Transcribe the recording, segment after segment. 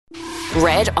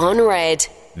Red on Red.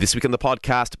 This week on the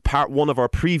podcast, part one of our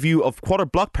preview of Quarter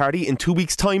Block Party in 2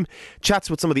 weeks' time. Chats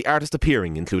with some of the artists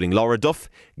appearing, including Laura Duff,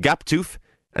 Gaptoof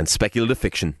and Spekulativ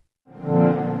Fiktion.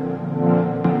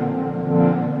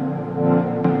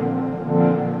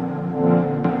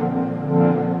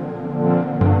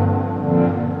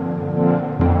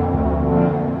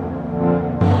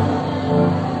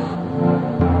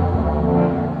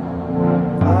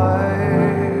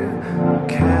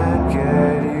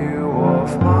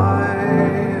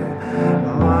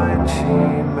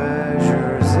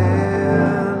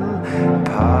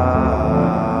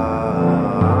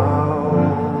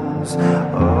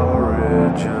 Oh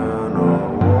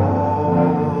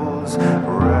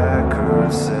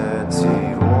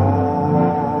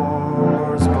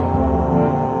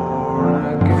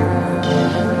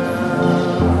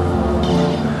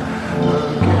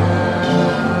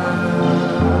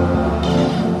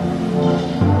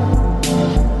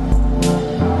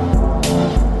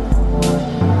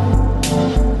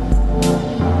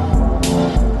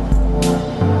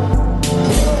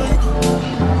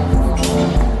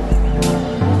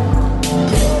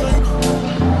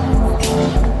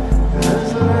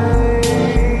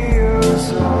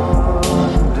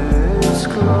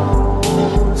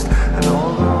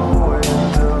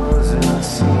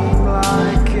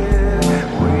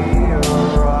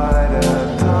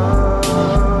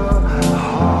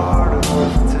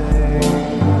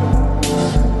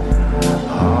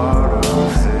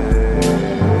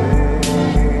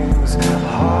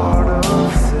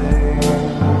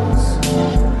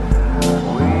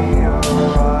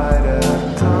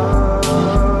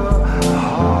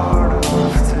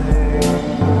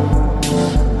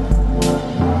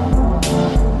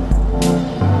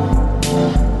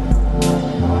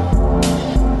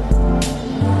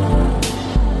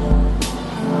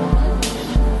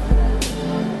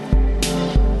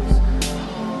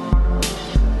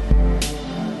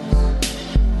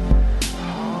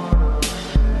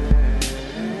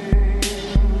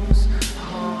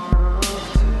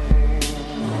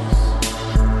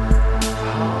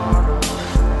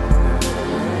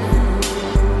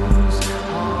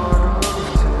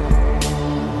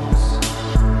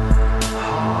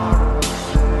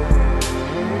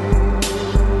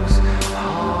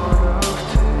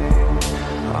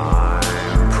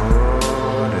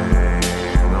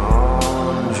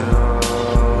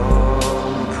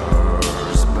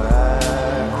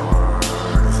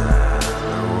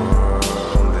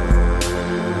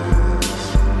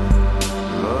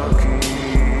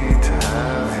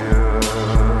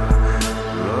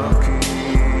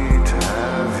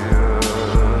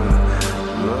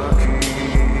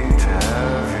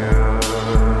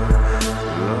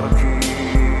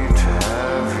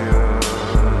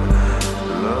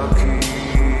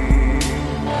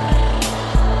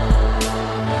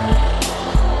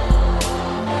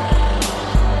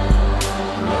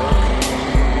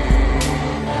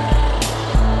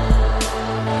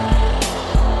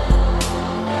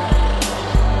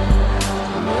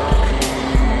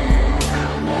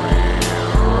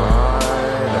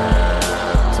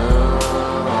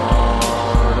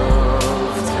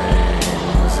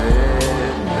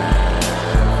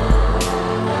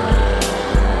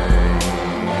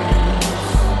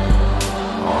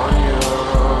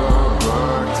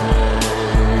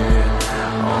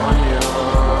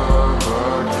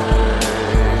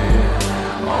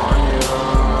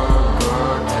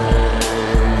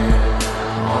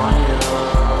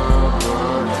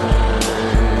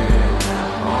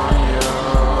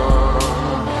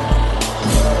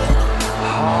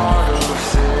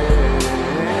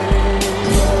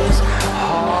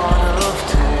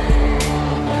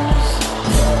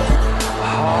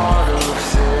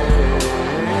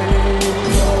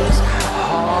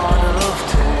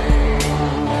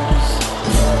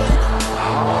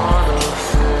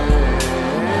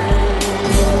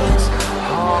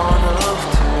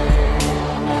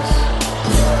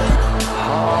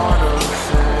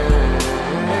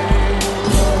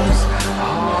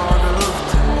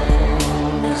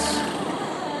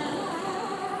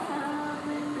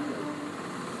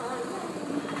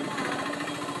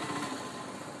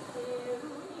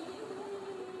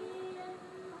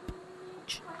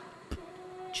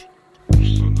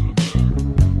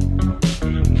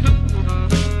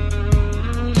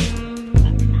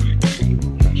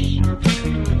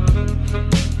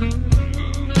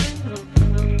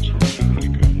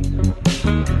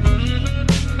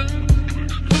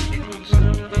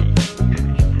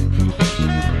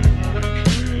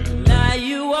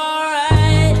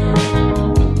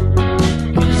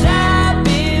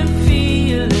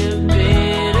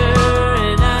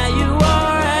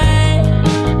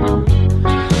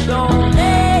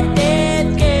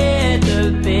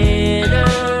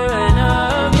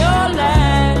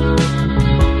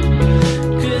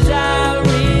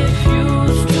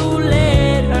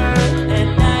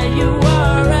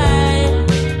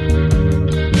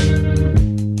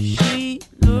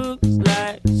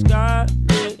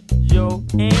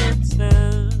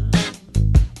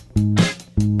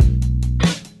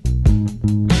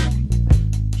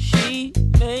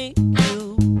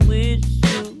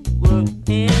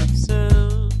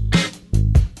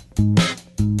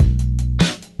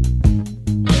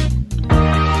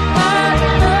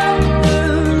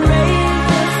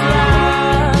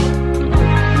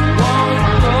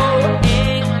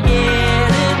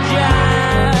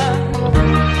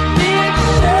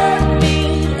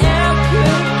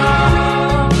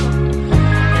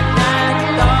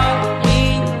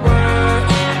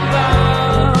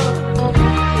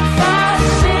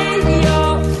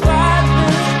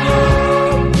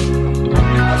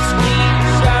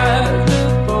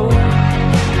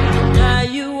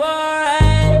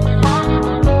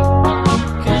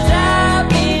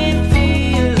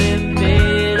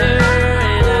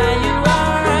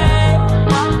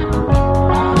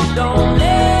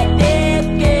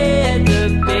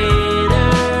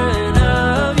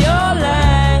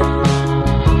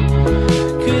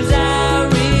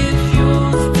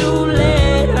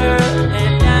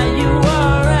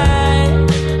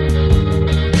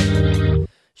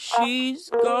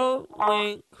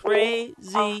went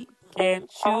crazy,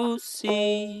 can't you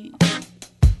see?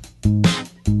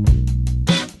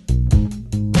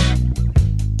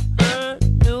 A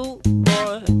new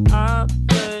boy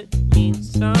offered me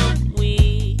some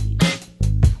weed.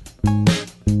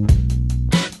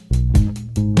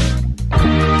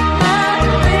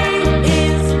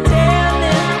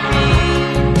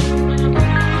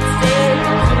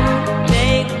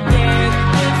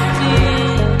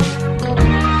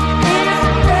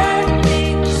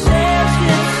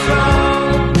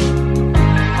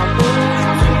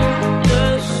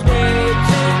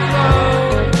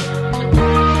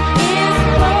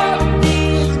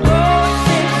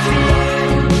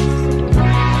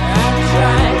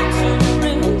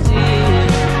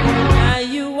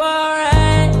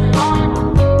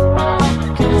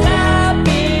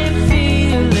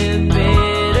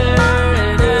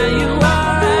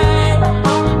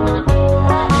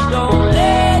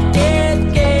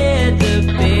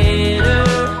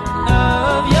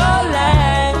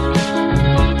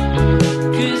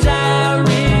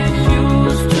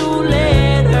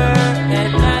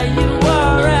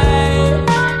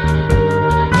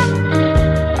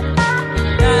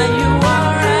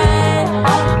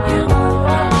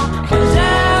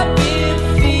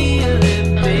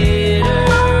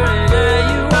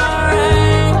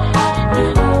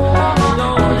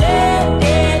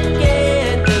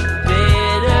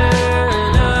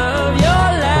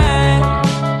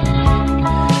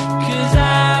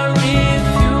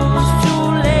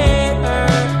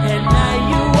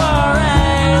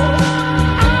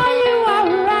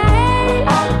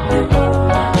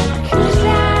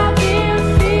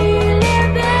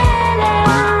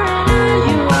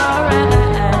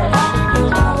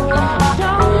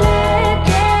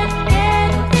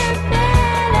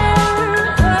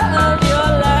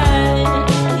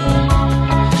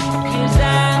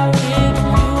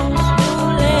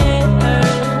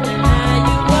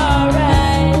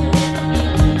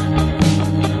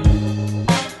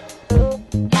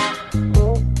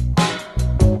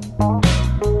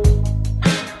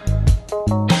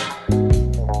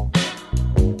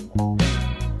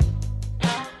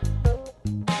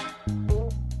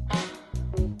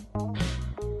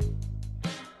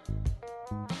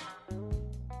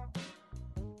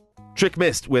 Trick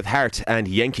Mist with Heart and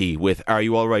Yenkee with Are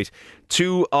You Alright?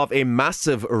 Two of a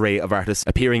massive array of artists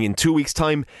appearing in 2 weeks'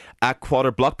 time at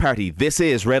Quarter Block Party. This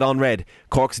is Red on Red,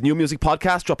 Cork's new music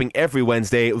podcast, dropping every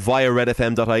Wednesday via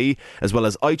redfm.ie, as well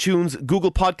as iTunes,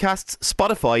 Google Podcasts,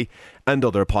 Spotify, and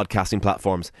other podcasting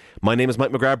platforms. My name is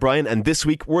Mike McGrath-Bryan, and this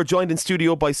week we're joined in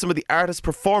studio by some of the artists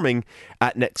performing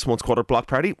at next month's Quarter Block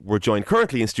Party. We're joined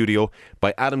currently in studio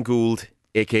by Adam Gould,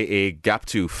 aka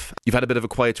Gaptoof. You've had a bit of a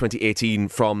quiet 2018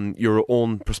 from your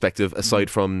own perspective, aside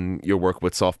from your work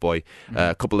with Softboy.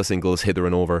 A couple of singles hither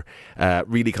and over,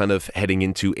 really kind of heading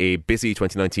into a busy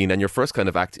 2019, and your first kind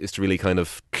of act is to really kind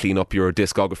of clean up your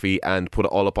discography and put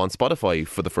it all up on Spotify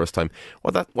for the first time.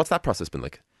 What's that process been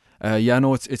like?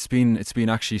 It's been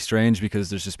actually strange, because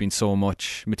there's just been so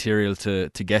much material to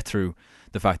get through.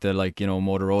 The fact that, like, you know,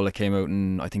 Motorola came out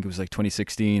in, I think it was like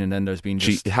 2016, and then there's been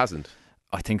just... It hasn't?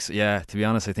 I think so, yeah, to be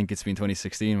honest, I think it's been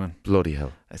 2016, man. Bloody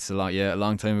hell. It's a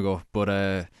long time ago.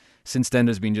 But since then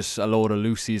there's been just a load of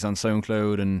loosies on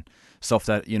SoundCloud and stuff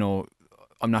that, you know,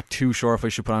 I'm not too sure if I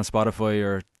should put on Spotify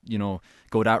or, you know,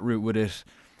 go that route with it.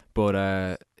 But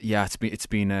it's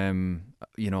been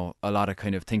you know, a lot of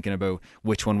kind of thinking about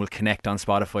which one will connect on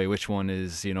Spotify, which one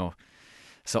is, you know,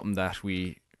 something that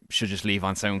we should just leave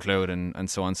on SoundCloud and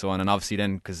so on. And obviously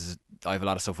then, because I have a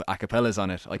lot of stuff with acapellas on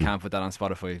it, I can't put that on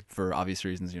Spotify for obvious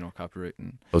reasons, you know, copyright.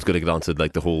 And I was going to get on to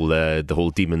like the whole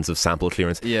demons of sample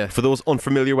clearance. Yeah. For those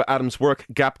unfamiliar with Adam's work,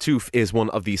 Gaptoof is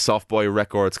one of the Softboy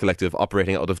Records collective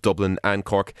operating out of Dublin and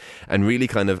Cork, and really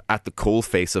kind of at the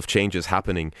coalface of changes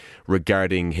happening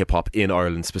regarding hip hop in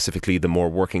Ireland, specifically the more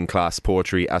working class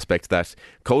poetry aspect that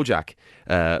Kojak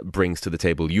brings to the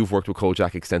table. You've worked with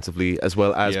Kojak extensively, as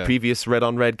well as previous Red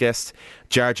on Red guest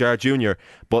Jar Jar Jr.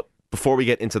 But before we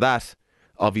get into that,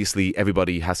 obviously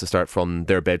everybody has to start from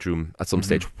their bedroom at some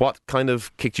stage. What kind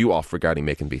of kicked you off regarding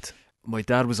making beats? My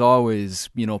dad was always,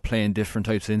 you know, playing different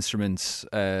types of instruments,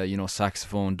 you know,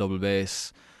 saxophone, double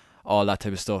bass, all that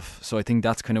type of stuff. So I think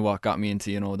that's kind of what got me into,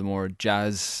 you know, the more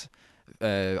jazz,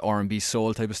 R&B,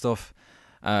 soul type of stuff.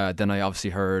 Then I obviously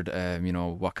heard, you know,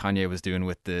 what Kanye was doing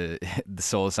with the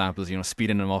soul samples, you know,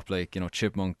 speeding them up like, you know,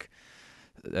 Chipmunk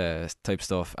type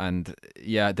stuff. And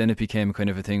yeah, then it became kind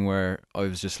of a thing where I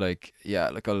was just like, yeah,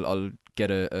 like I'll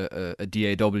get a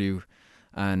DAW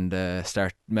and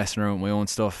start messing around with my own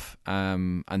stuff.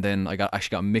 And then I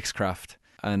actually got Mixcraft,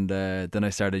 and then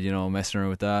I started, you know, messing around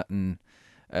with that, and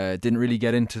Didn't really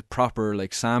get into proper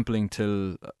like sampling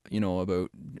till about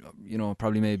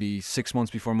probably maybe 6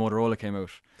 months before Motorola came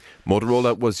out.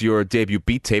 Motorola was your debut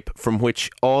beat tape from which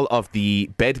all of the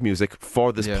bed music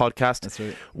for this podcast that's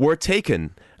right. were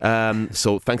taken.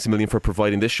 So thanks a million for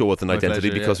providing this show with an My identity,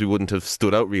 pleasure, because we wouldn't have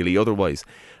stood out really otherwise.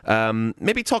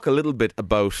 Maybe talk a little bit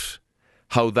about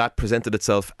how that presented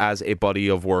itself as a body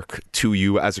of work to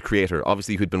you as a creator.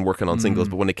 Obviously, you'd been working on singles,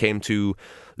 but when it came to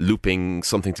looping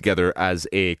something together as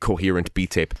a coherent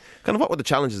beat tape, kind of what were the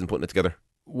challenges in putting it together?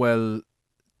 Well,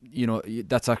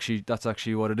 that's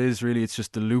actually what it is. Really, it's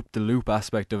just the loop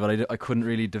aspect of it. I couldn't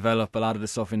really develop a lot of the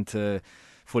stuff into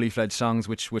fully fledged songs,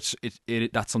 which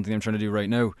that's something I'm trying to do right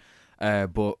now.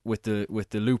 But with the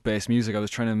loop based music, I was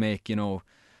trying to make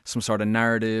some sort of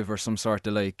narrative or some sort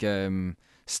of like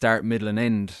start, middle, and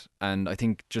end. And I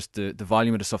think just the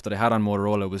volume of the stuff that I had on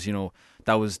Motorola was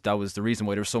that was the reason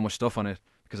why there was so much stuff on it,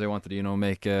 because I wanted to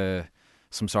make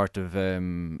some sort of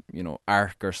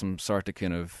arc or some sort of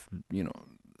kind of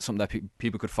something that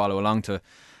people could follow along to.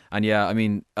 And yeah, I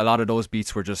mean, a lot of those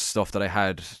beats were just stuff that I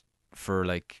had for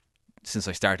like since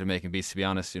I started making beats, to be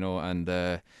honest,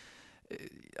 and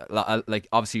like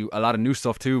obviously a lot of new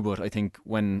stuff too. But I think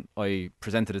when I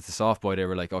presented it to Softboy, they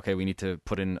were like, okay, we need to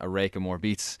put in a rake of more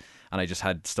beats, and I just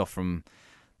had stuff from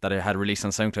that I had released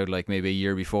on SoundCloud like maybe a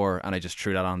year before, and I just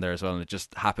threw that on there as well, and it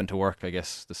just happened to work. I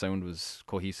guess the sound was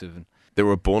cohesive. And there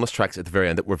were bonus tracks at the very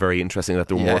end that were very interesting, that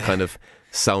there were more kind of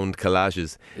sound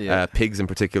collages. Pigs in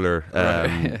particular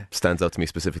stands out to me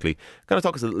specifically. Kind of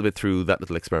talk us a little bit through that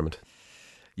little experiment.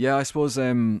 Yeah, I suppose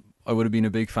I would have been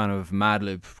a big fan of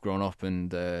Madlib growing up,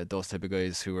 and those type of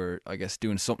guys who were, I guess,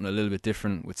 doing something a little bit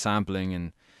different with sampling,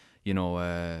 and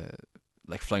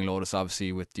like Flying Lotus,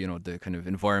 obviously, with the kind of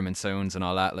environment sounds and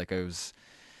all that. Like I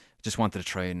just wanted to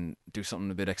try and do something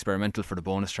a bit experimental for the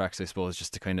bonus tracks, I suppose,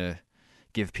 just to kind of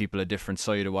give people a different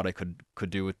side of what I could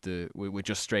do with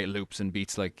just straight loops and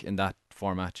beats, like in that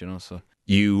format, So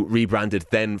you rebranded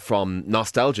then from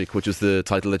Nostalgic, which is the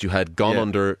title that you had gone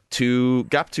under, to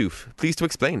Gaptoof. Please to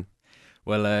explain.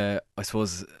 Well,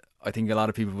 I think a lot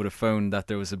of people would have found that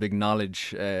there was a big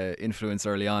knowledge influence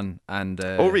early on, and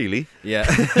oh really? Yeah.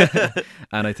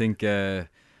 And I think I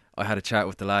had a chat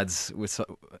with the lads on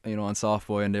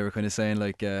Softboy, and they were kind of saying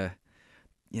like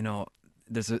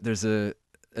there's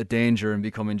a danger in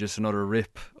becoming just another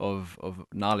rip of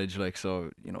knowledge, like, so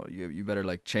you better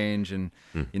like change and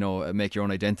make your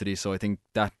own identity. So I think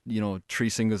that 3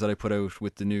 singles that I put out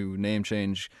with the new name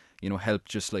change helped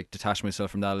just like detach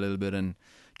myself from that a little bit and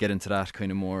get into that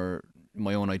kind of more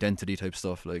my own identity type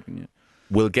stuff, like.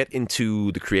 We'll get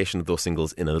into the creation of those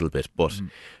singles in a little bit, but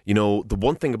the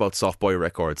one thing about Softboy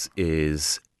Records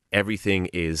is everything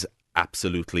is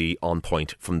absolutely on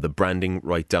point, from the branding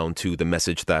right down to the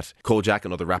message that Kojak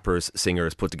and other rappers,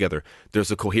 singers put together.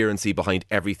 There's a coherency behind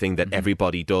everything that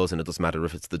everybody does, and it doesn't matter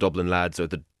if it's the Dublin lads or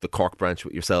the Cork branch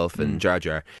with yourself and Jar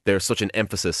Jar. There's such an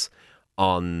emphasis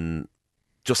on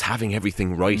just having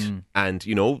everything right, and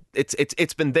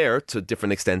it's been there to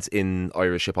different extents in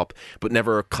Irish hip hop, but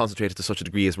never concentrated to such a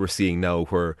degree as we're seeing now,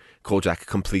 where Kojak,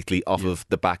 completely off of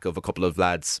the back of a couple of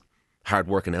lads' hard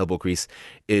work and elbow grease,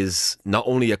 is not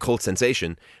only a cult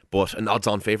sensation but an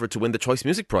odds-on favourite to win the Choice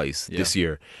Music Prize this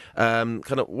year. Kind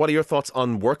of, what are your thoughts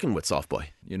on working with Softboy?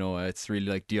 It's really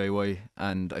like DIY,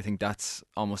 and I think that's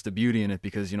almost the beauty in it,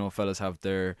 because fellas have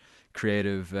their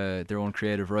own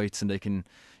creative rights, and they can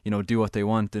do what they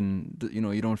want, and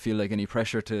you don't feel like any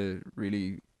pressure to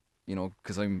really,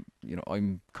 because I'm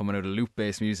coming out of loop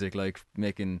based music, like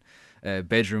making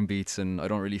bedroom beats, and I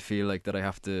don't really feel like that I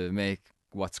have to make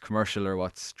what's commercial or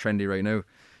what's trendy right now.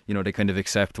 They kind of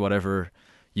accept whatever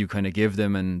you kind of give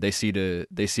them, and they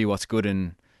see what's good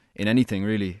in anything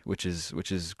really, which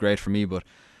is great for me. But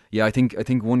yeah, I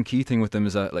think one key thing with them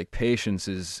is that like patience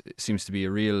seems to be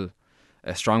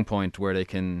a strong point, where they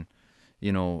can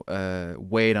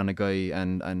wait on a guy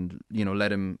and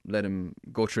let him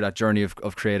go through that journey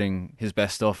of creating his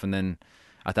best stuff, and then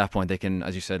at that point they can,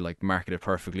 as you said, like market it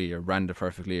perfectly or brand it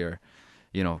perfectly, or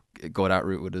go that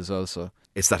route with it as well. So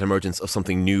it's that emergence of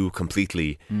something new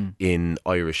completely in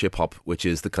Irish hip hop, which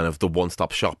is the kind of the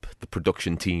one-stop shop, the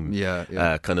production team.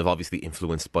 Kind of obviously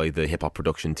influenced by the hip hop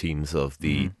production teams of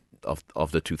the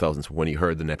of the 2000s. When you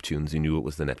heard the Neptunes, you knew it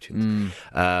was the Neptunes.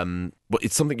 But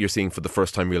it's something you're seeing for the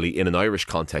first time really in an Irish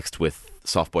context with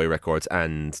Softboy Records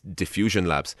and Diffusion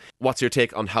Labs. What's your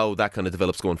take on how that kind of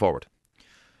develops going forward?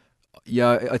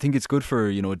 Yeah, I think it's good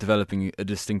for developing a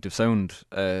distinctive sound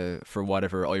for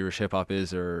whatever Irish hip hop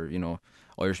is, or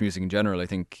Irish music in general. I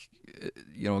think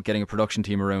getting a production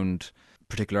team around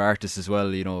particular artists as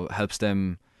well helps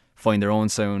them find their own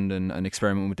sound and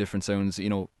experiment with different sounds,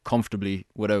 comfortably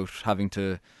without having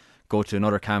to go to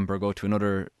another camp or go to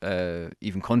another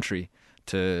even country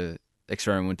to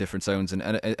experiment with different sounds.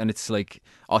 And it's like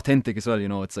authentic as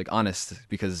well, it's like honest,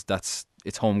 because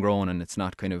it's homegrown and it's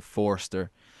not kind of forced. Or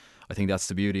I think that's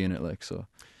the beauty in it, like. So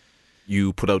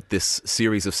you put out this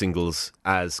series of singles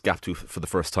as Gaptoof for the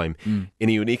first time in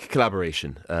a unique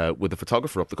collaboration with a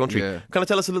photographer up the country. Yeah. Kind of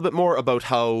tell us a little bit more about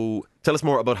how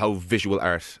visual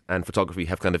art and photography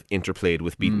have kind of interplayed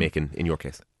with beat making in your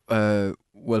case.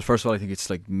 Well, first of all, I think it's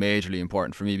like majorly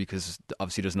important for me, because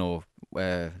obviously there's no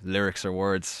lyrics or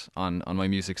words on my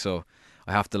music, so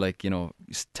I have to like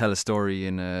tell a story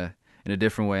in a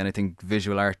different way, and I think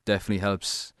visual art definitely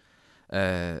helps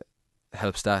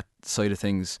that side of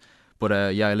things. But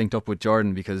I linked up with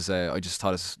Jordan because I just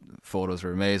thought his photos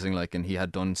were amazing, like, and he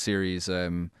had done series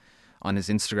on his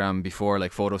Instagram before,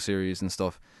 like photo series and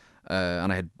stuff,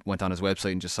 and I had went on his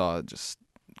website and just saw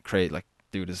create, like,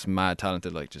 dude is mad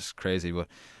talented, like, just crazy. But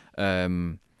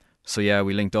so yeah,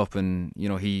 we linked up, and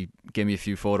he gave me a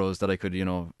few photos that I could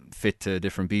fit to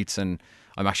different beats, and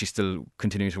I'm actually still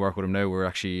continuing to work with him now. We're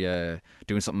actually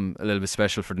doing something a little bit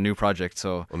special for the new project,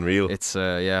 so unreal. It's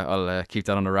I'll keep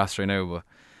that on the wraps right now, but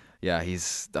yeah,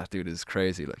 that dude is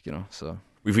crazy, like, so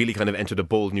We've really kind of entered a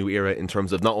bold new era in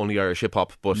terms of not only Irish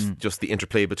hip-hop, but just the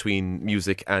interplay between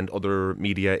music and other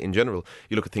media in general.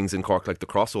 You look at things in Cork like the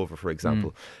Crossover, for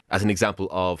example, as an example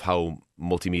of how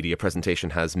multimedia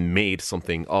presentation has made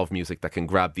something of music that can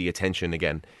grab the attention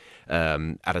again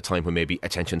at a time when maybe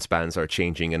attention spans are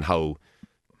changing and how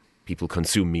people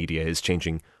consume media is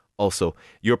changing also.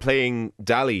 You're playing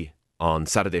Dali on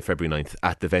Saturday, February 9th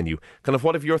at the venue. Kind of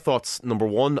what are your thoughts, number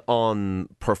one, on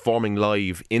performing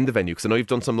live in the venue? Because I know you've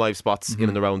done some live spots in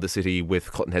and around the city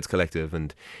with Cutting Heads Collective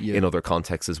and in other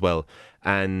contexts as well.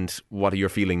 And what are your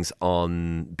feelings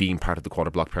on being part of the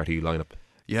Quarter Block Party lineup?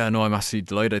 Yeah, no, I'm absolutely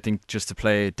delighted. I think just to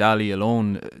play Dali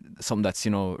alone, something that's,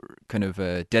 kind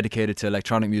of dedicated to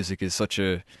electronic music, is such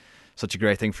a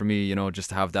great thing for me, just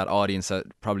to have that audience that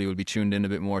probably will be tuned in a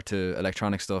bit more to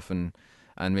electronic stuff and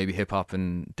maybe hip hop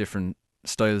and different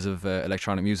styles of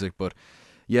electronic music. But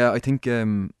yeah, I think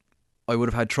I would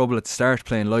have had trouble at the start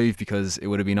playing live, because it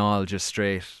would have been all just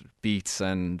straight beats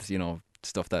and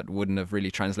stuff that wouldn't have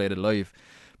really translated live.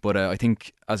 But I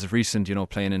think as of recent,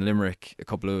 playing in Limerick a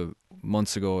couple of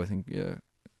months ago,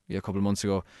 a couple of months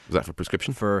ago. Was that for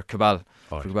Prescription? For Cabal.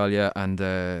 Oh, for Cabal, yeah.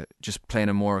 And just playing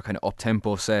a more kind of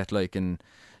up-tempo set, like, and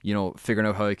figuring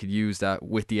out how I could use that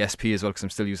with the SP as well, because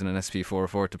I'm still using an SP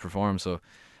 404 to perform. So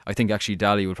I think actually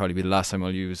Dali will probably be the last time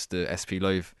I'll use the SP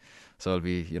live. So I'll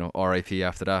be, RIP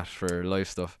after that for live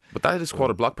stuff. But that is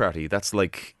Quarter Block Party. That's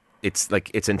like,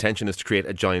 its intention is to create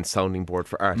a giant sounding board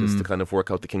for artists to kind of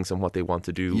work out the kinks on what they want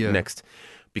to do next,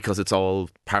 because it's all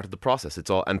part of the process.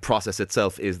 And process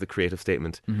itself is the creative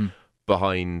statement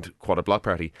behind Quarter Block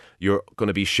Party. You're going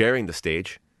to be sharing the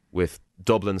stage with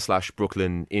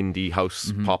Dublin/Brooklyn indie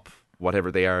house pop,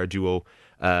 whatever they are, duo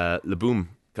Laboom.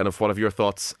 Kind of, what are your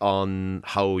thoughts on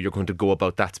how you're going to go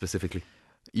about that specifically?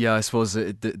 Yeah, I suppose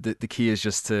the key is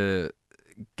just to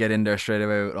get in there straight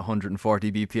away,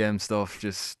 140 BPM stuff,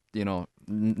 just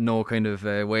no kind of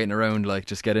waiting around, like,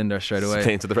 just get in there straight away,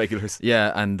 playing to the regulars.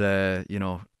 Yeah, and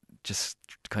just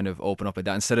kind of open up at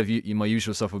that, instead of my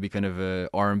usual stuff would be kind of a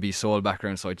R&B soul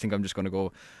background. So I think I'm just going to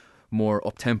go more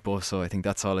up tempo. So I think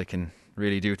that's all I can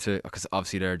really do, because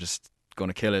obviously they're just going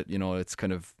to kill it.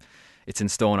 It's in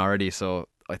stone already. So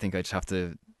I think I just have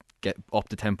to get up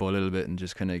the tempo a little bit and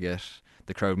just kind of get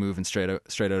the crowd moving straight out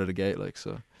of the gate, like.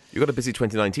 So you got a busy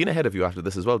 2019 ahead of you after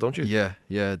this as well, don't you? Yeah,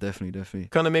 definitely.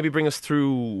 Kind of maybe bring us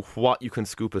through what you can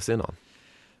scoop us in on.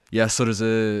 Yeah, so there's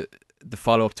the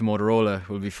follow up to Motorola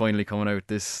will be finally coming out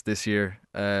this year.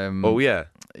 Yeah,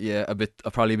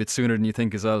 probably a bit sooner than you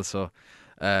think as well. So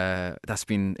that's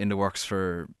been in the works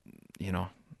for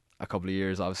a couple of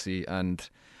years, obviously, and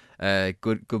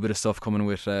good bit of stuff coming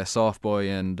with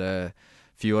Softboy and a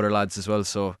few other lads as well.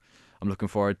 So I'm looking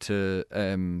forward to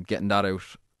getting that out.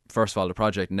 First of all, the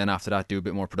project, and then after that, do a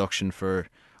bit more production for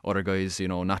other guys.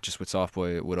 Not just with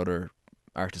Softboy, with other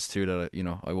artists too. That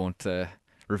I won't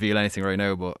reveal anything right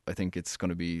now, but I think it's going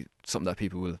to be something that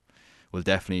people will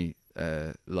definitely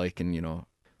like, and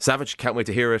Savage, can't wait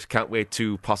to hear it. Can't wait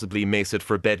to possibly mace it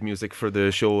for bed music for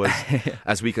the show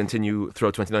as we continue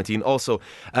throughout 2019. Also,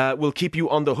 we'll keep you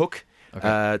on the hook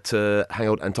to hang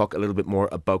out and talk a little bit more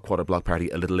about Quarter Block Party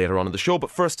a little later on in the show. But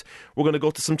first, we're going to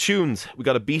go to some tunes. We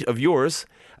got a beat of yours,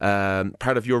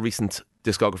 part of your recent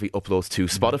discography uploads to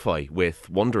Spotify with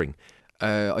Wondering.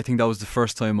 I think that was the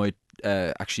first time I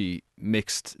actually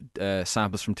mixed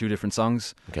samples from two different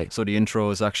songs. Okay. So the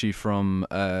intro is actually from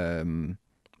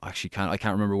I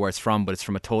can't remember where it's from, but it's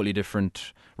from a totally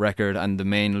different record, and the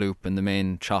main loop and the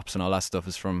main chops and all that stuff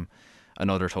is from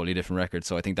another totally different record.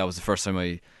 So I think that was the first time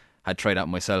I had tried out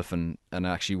myself, and it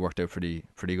actually worked out pretty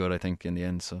good, I think, in the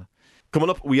end. So Coming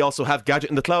up, we also have Gadget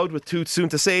in the Cloud with Too Soon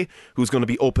to Say, who's going to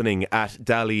be opening at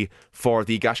Dali for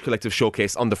the Gash Collective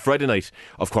showcase on the Friday night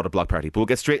of Quarter Block Party. But we'll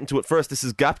get straight into it first. This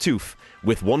is Gaptoof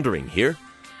with Wondering here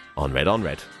on Red on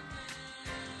Red.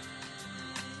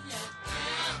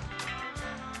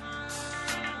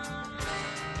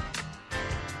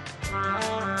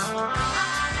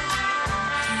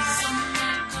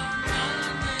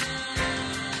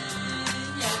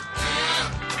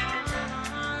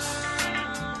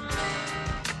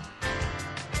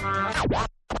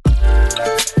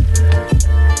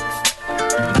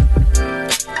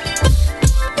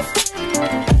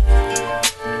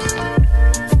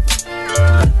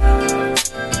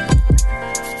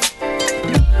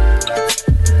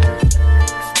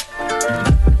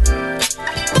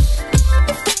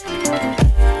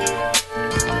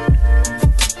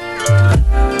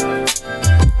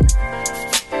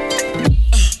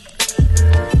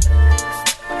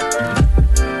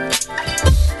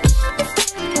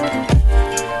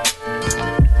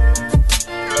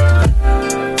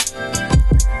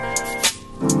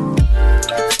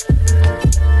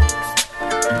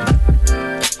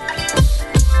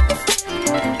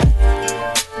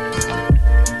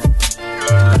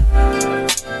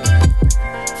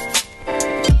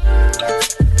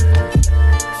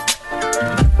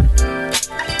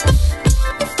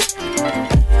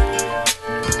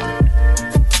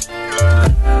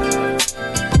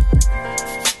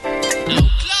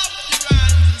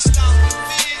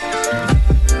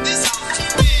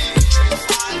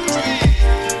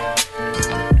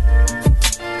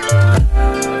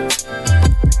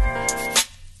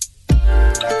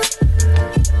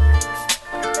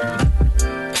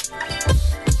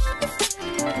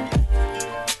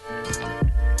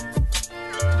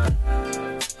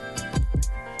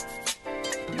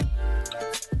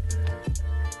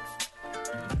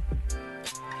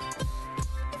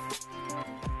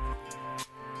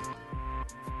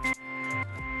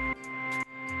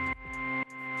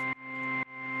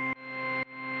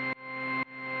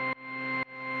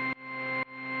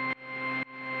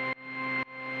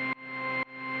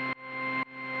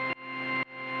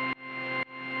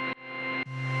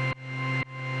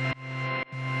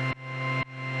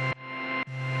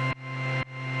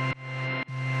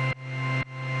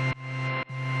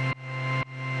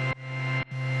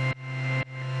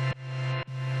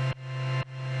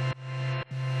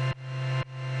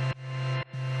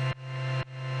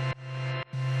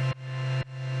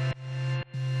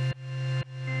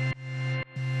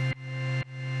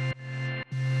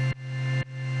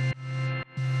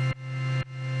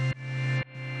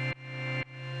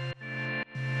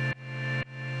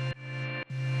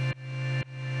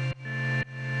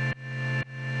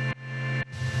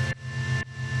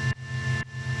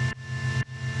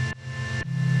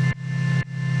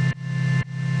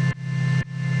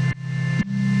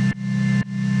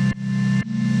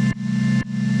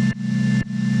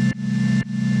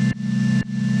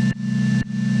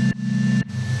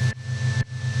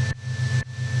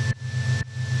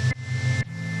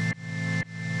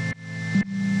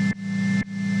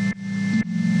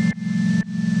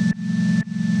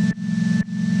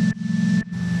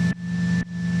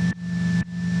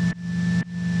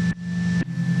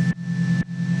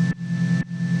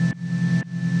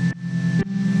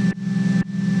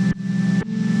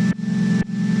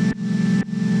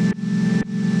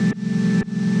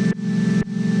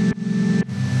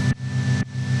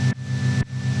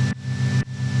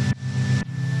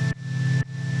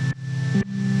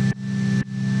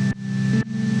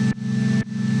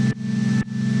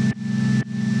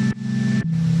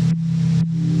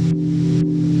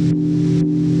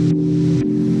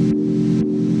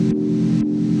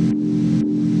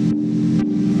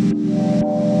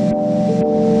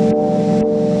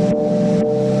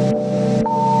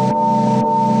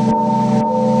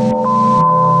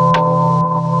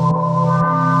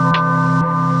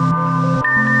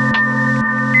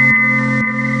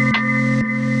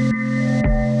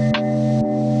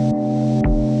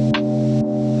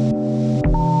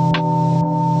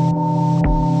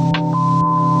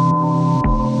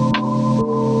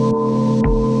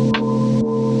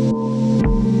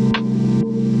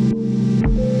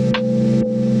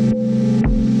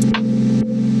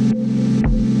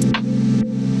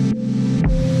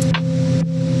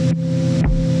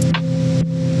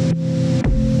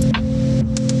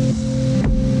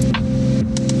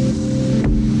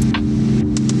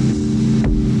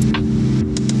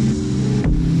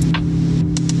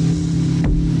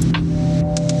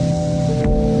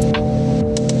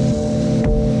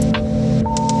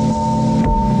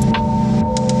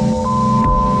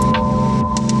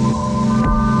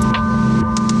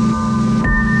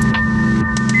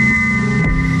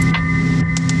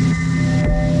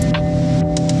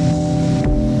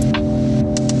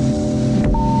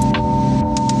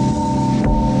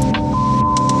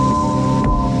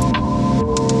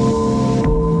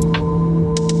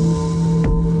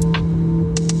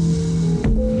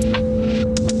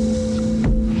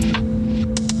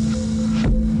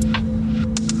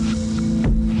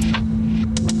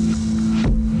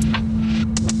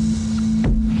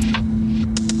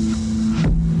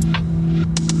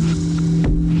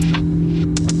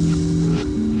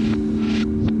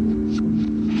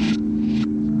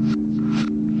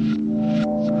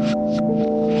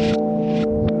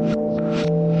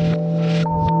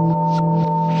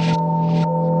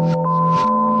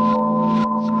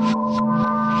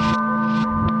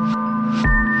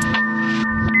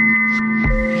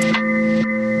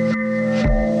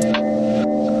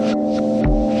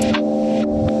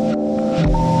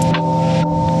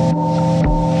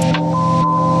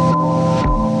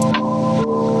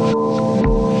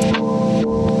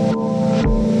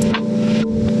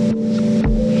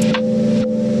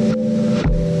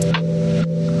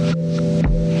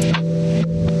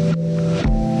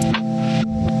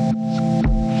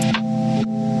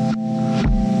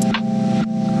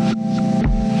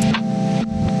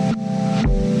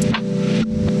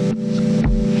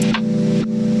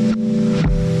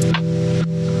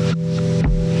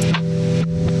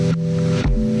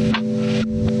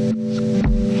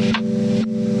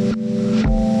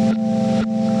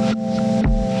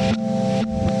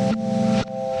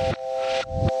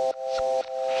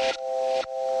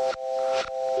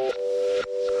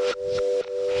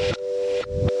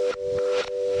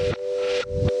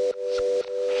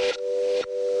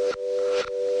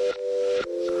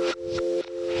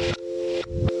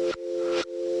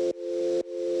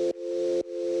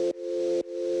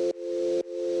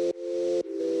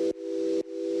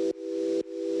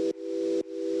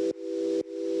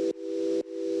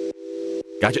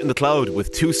 Gadget in the Cloud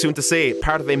with Too Soon to Say,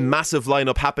 part of a massive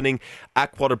lineup happening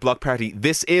at Quarter Block Party.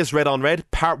 This is Red on Red,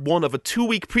 part one of a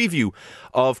 2-week preview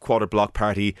of Quarter Block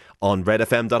Party on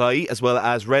redfm.ie, as well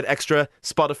as Red Extra,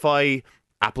 Spotify,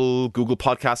 Apple, Google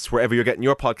Podcasts, wherever you're getting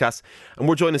your podcasts. And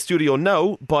we're joined in studio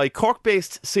now by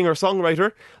Cork-based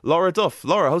singer-songwriter Laura Duff.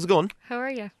 Laura, how's it going? How are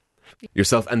you?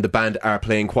 Yourself and the band are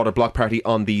playing Quarter Block Party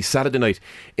on the Saturday night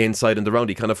inside in the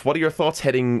Roundy. Kind of, what are your thoughts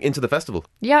heading into the festival?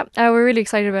 Yeah, we're really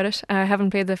excited about it. I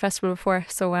haven't played the festival before,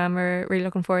 so we're really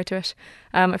looking forward to it.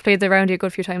 I've played the Roundy a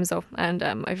good few times though, and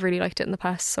I've really liked it in the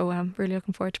past, so I'm really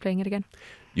looking forward to playing it again.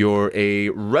 You're a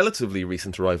relatively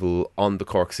recent arrival on the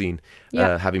Cork scene,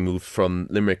 having moved from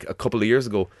Limerick a couple of years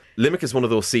ago. Limerick is one of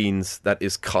those scenes that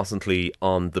is constantly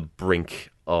on the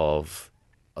brink of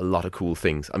a lot of cool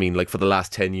things. I mean, like for the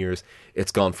last 10 years,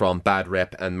 it's gone from Bad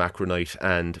Rep and Macro Night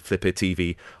and Flip It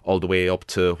TV all the way up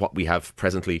to what we have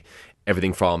presently.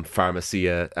 Everything from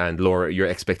Pharmacia and Laura, your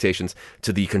expectations,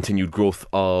 to the continued growth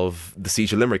of the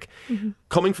Siege of Limerick. Mm-hmm.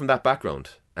 Coming from that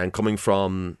background and coming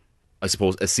from, I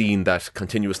suppose, a scene that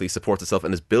continuously supports itself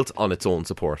and is built on its own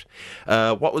support,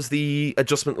 what was the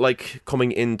adjustment like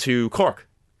coming into Cork?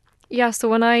 Yeah, so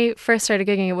when I first started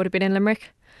gigging, it would have been in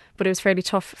Limerick. But it was fairly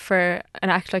tough for an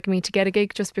act like me to get a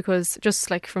gig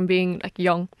just like from being like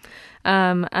young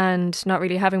and not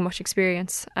really having much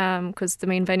experience because the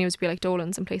main venues would be like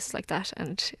Dolan's and places like that,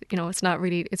 and you know it's not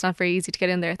very easy to get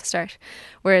in there at the start,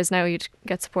 whereas now you'd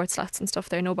get support slots and stuff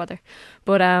there, no bother.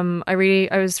 But I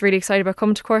was really excited about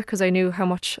coming to Cork because I knew how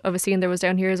much of a scene there was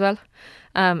down here as well.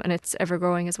 And it's ever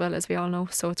growing as well, as we all know,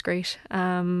 so it's great.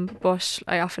 But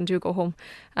I often do go home,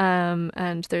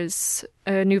 and there's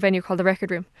a new venue called the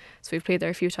Record Room, so we've played there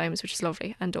a few times, which is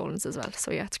lovely, and Dolan's as well, so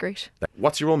yeah, it's great.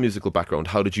 What's your own musical background?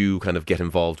 How did you kind of get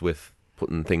involved with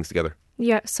putting things together?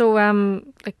 Yeah, so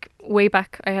like way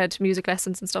back I had music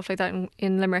lessons and stuff like that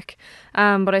in Limerick,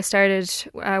 but I started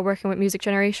working with Music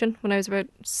Generation when I was about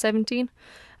 17,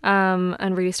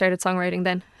 and really started songwriting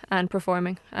then and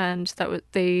performing, and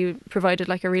they provided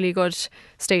like a really good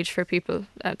stage for people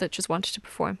that just wanted to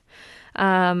perform.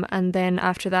 And then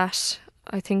after that,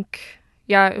 I think,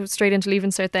 it was straight into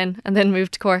Leaving Cert then, and then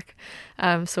moved to Cork.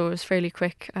 So it was fairly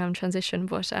quick transition,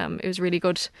 but it was really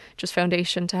good, just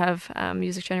foundation to have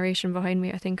Music Generation behind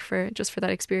me, I think, for that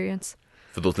experience.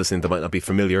 For those listening that might not be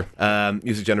familiar,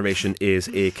 Music Generation is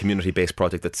a community-based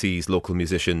project that sees local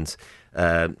musicians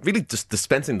really just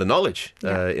dispensing the knowledge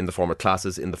in the form of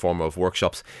classes, in the form of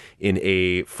workshops, in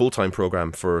a full-time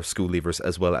programme for school leavers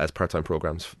as well as part-time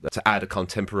programmes to add a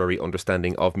contemporary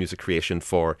understanding of music creation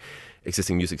for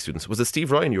existing music students. Was it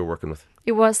Steve Ryan you were working with?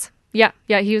 It was, yeah,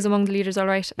 he was among the leaders, all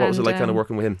right. What was it like kind of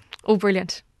working with him? Oh,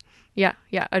 brilliant. Yeah,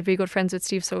 I'd be good friends with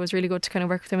Steve, so it was really good to kind of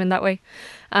work with him in that way.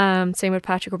 Same with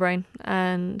Patrick O'Brien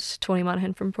and Tony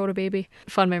Monaghan from Proto Baby.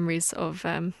 Fond memories of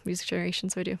Music Generation,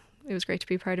 so I do. It was great to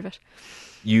be part of it.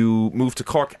 You moved to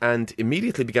Cork and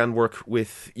immediately began work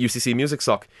with UCC Music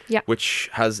Sock, which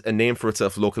has a name for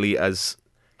itself locally as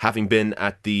having been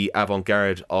at the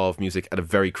avant-garde of music at a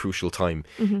very crucial time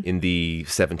in the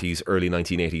 70s, early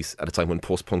 1980s, at a time when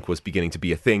post-punk was beginning to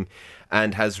be a thing,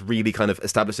 and has really kind of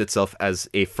established itself as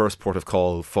a first port of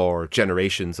call for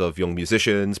generations of young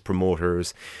musicians,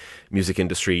 promoters, music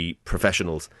industry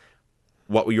professionals.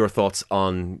 What were your thoughts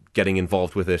on getting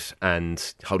involved with it,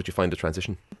 and how did you find the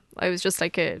transition? I was just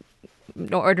like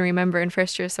no ordinary member in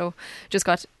first year, so just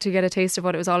got to get a taste of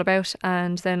what it was all about,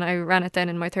 and then I ran it then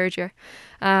in my third year.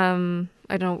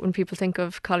 I don't know, when people think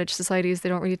of college societies, they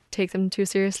don't really take them too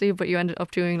seriously, but you ended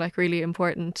up doing like really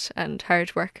important and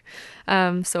hard work.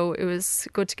 So it was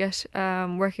good to get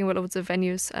working with loads of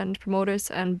venues and promoters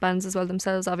and bands as well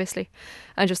themselves, obviously,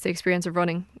 and just the experience of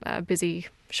running busy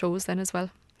shows then as well.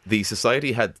 The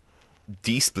society had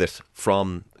de-split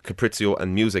from Capriccio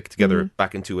and music together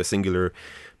back into a singular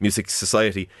music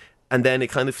society, and then it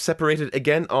kind of separated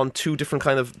again on two different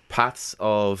kind of paths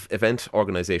of event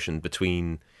organisation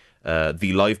between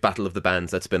the live battle of the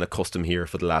bands that's been a custom here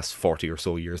for the last 40 or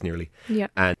so years nearly,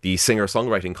 and the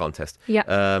singer-songwriting contest.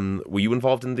 Were you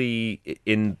involved in the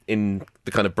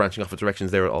kind of branching off of directions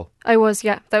there at all? I was,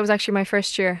 yeah. That was actually my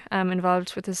first year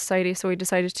involved with the society, so we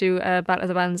decided to battle of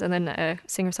the bands and then a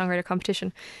singer-songwriter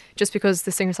competition, just because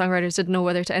the singer-songwriters didn't know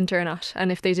whether to enter or not,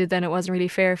 and if they did, then it wasn't really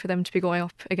fair for them to be going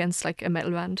up against like a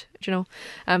metal band, you know.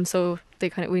 So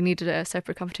we needed a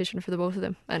separate competition for the both of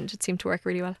them, and it seemed to work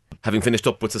really well. Having finished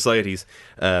up with societies,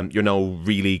 you're now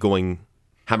really going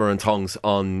hammer and tongs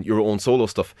on your own solo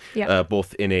stuff,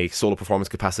 both in a solo performance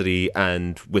capacity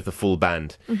and with a full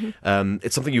band.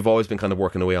 It's something you've always been kind of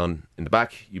working away on in the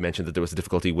back. You mentioned that there was a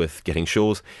difficulty with getting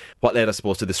shows. What led, I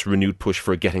suppose, to this renewed push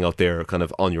for getting out there kind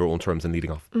of on your own terms and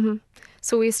leading off?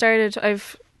 So we started,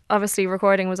 obviously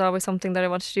recording was always something that I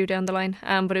wanted to do down the line,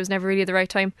 but it was never really the right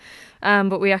time.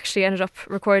 But we actually ended up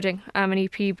recording an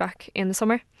EP back in the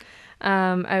summer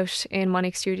out in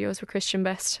Monique Studios with Christian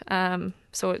Best.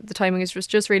 So the timing was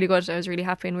just really good. I was really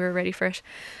happy and we were ready for it.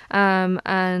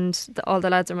 And all the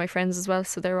lads are my friends as well,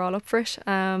 so they were all up for it.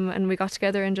 And we got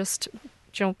together and just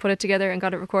put it together and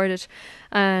got it recorded.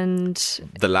 And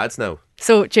The lads now.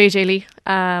 so JJ Lee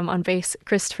on bass,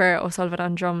 Christopher O'Sullivan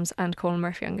on drums, and Colin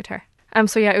Murphy on guitar.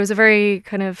 So yeah, it was a very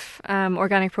kind of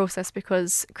organic process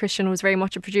because Christian was very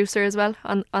much a producer as well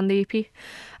on the EP.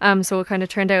 So it kind of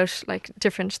turned out like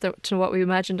different to what we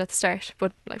imagined at the start,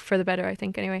 but like for the better, I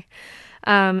think, anyway.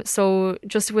 So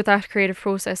just with that creative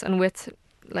process and with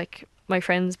like my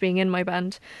friends being in my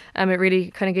band, it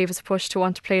really kind of gave us a push to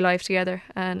want to play live together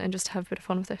and just have a bit of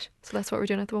fun with it. So that's what we're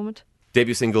doing at the moment.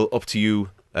 Debut single Up To You,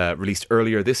 released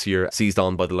earlier this year, seized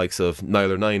on by the likes of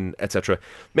Nile or Nine, etc.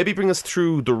 Maybe bring us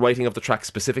through the writing of the track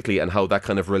specifically and how that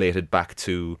kind of related back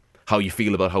to how you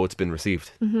feel about how it's been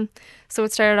received. Mm-hmm. So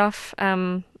it started off,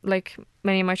 like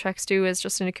many of my tracks do, as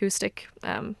just an acoustic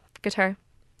guitar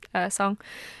song.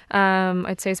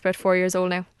 I'd say it's about 4 years old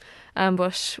now.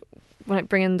 But when I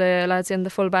bring in the lads in the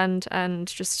full band and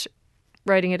just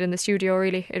writing it in the studio,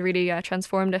 it really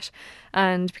transformed it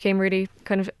and became really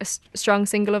kind of a strong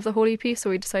single of the whole EP. So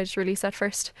we decided to release that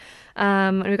first,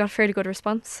 and we got a fairly good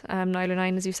response. Nile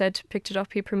 9, as you said, picked it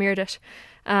up. He premiered it,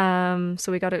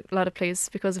 so we got a lot of plays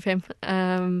because of him.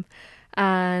 And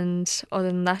other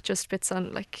than that, just bits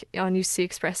on UC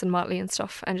Express and Motley and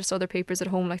stuff, and just other papers at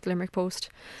home like the Limerick Post.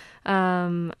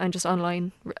 And just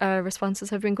online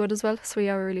responses have been good as well. So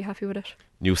yeah, we're really happy with it.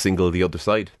 New single The Other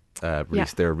Side,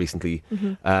 released there recently.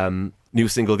 Mm-hmm. New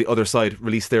single The Other Side,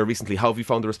 released there recently. How have you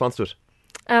found the response to it?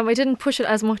 I didn't push it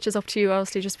as much as Up To You,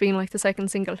 obviously, just being like the second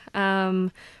single.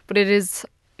 But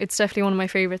it's definitely one of my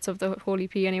favourites of the whole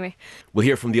EP anyway. We'll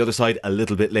hear from The Other Side a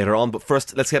little bit later on, but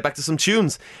first let's get back to some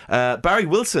tunes. Barry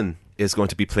Wilson is going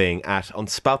to be playing at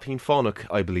Spalpeen Fánach,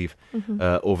 I believe,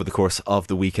 over the course of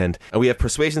the weekend. And we have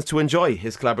Persuasions to Enjoy,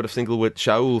 his collaborative single with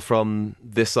Shaul from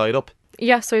this side up.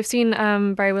 Yeah, so I've seen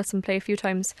Barry Wilson play a few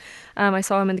times. I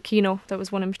saw him in the Kino, that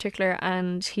was one in particular,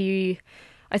 and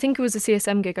I think it was a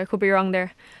CSM gig, I could be wrong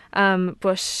there,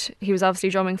 but he was obviously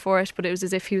drumming for it, but it was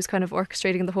as if he was kind of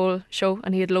orchestrating the whole show,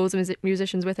 and he had loads of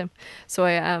musicians with him. So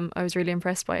I was really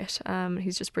impressed by it.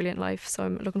 He's just brilliant live, so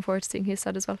I'm looking forward to seeing his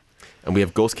set as well. And we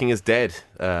have Ghostking is Dead,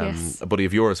 Yes. a buddy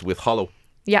of yours with Hollow.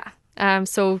 Yeah,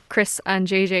 so Chris and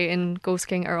JJ in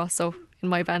Ghostking are also in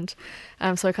my band,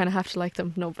 so I kind of have to like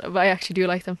them. No, but I actually do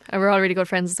like them, and we're all really good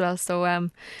friends as well. So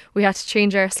we had to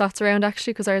change our slots around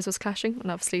actually because ours was clashing, and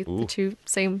obviously the two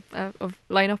same of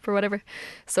lineup or whatever.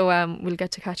 So we'll get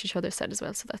to catch each other's set as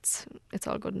well. So it's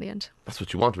all good in the end. That's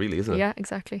what you want, really, isn't it? Yeah,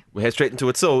 exactly. We head straight into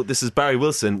it. So this is Barry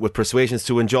Wilson with Persuasions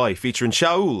to Enjoy, featuring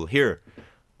Shaul here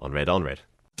on Red on Red.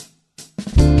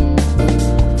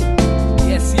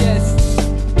 Yes, yes.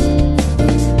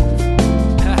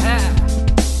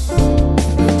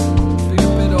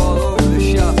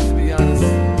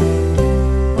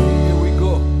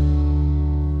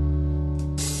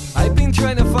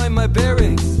 Trying to find my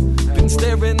bearings, been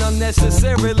staring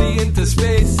unnecessarily into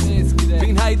space,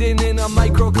 been hiding in a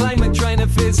microclimate, trying to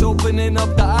face opening up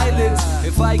the eyelids.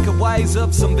 If I could wise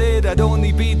up some bit, I'd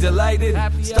only be delighted.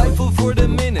 Stifled for the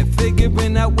minute,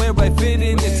 figuring out where I fit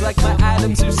in. It's like my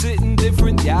atoms are sitting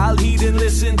different. Yeah, I'll heed and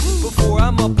listen before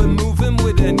I'm up and moving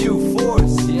with a new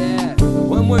force. Yeah,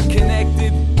 when we're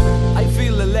connected, I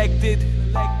feel elected.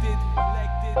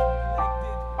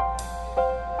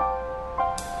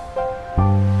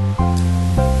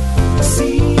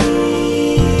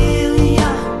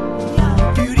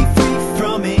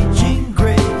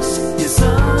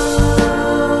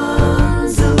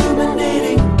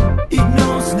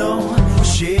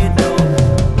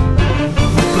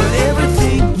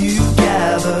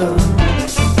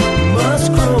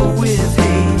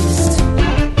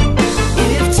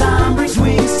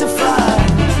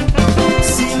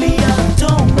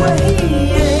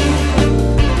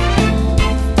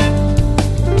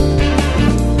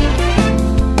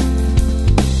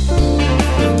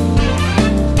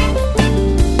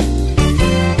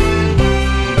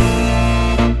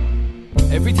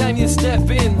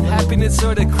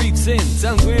 Sort of creeps in.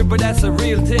 Sounds weird, but that's a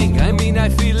real thing. I mean, I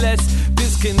feel less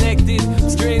disconnected.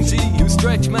 Strangely, you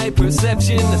stretch my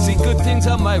perception. I see good things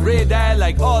on my radar,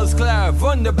 like all's clear,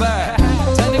 wunderbar.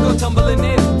 Time to go tumbling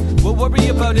in. We'll worry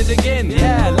about it again.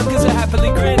 Yeah, look as I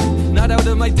happily grin. Not out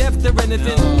of my depth or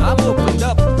anything. I'm opened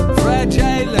up,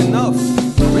 fragile enough,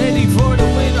 ready for the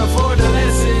win or for the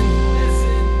lesson.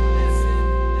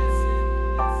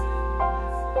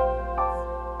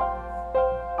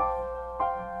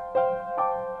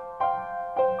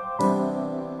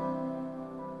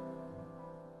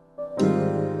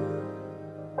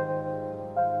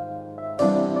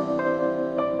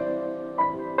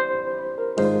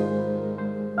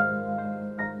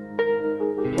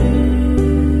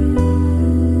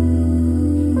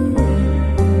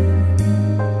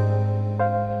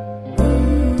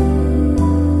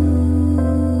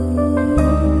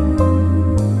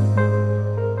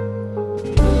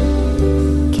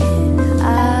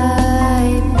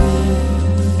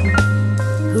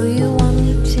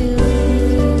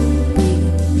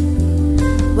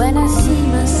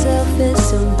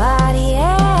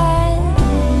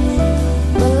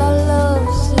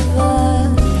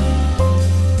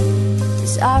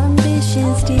 our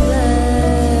ambitions develop.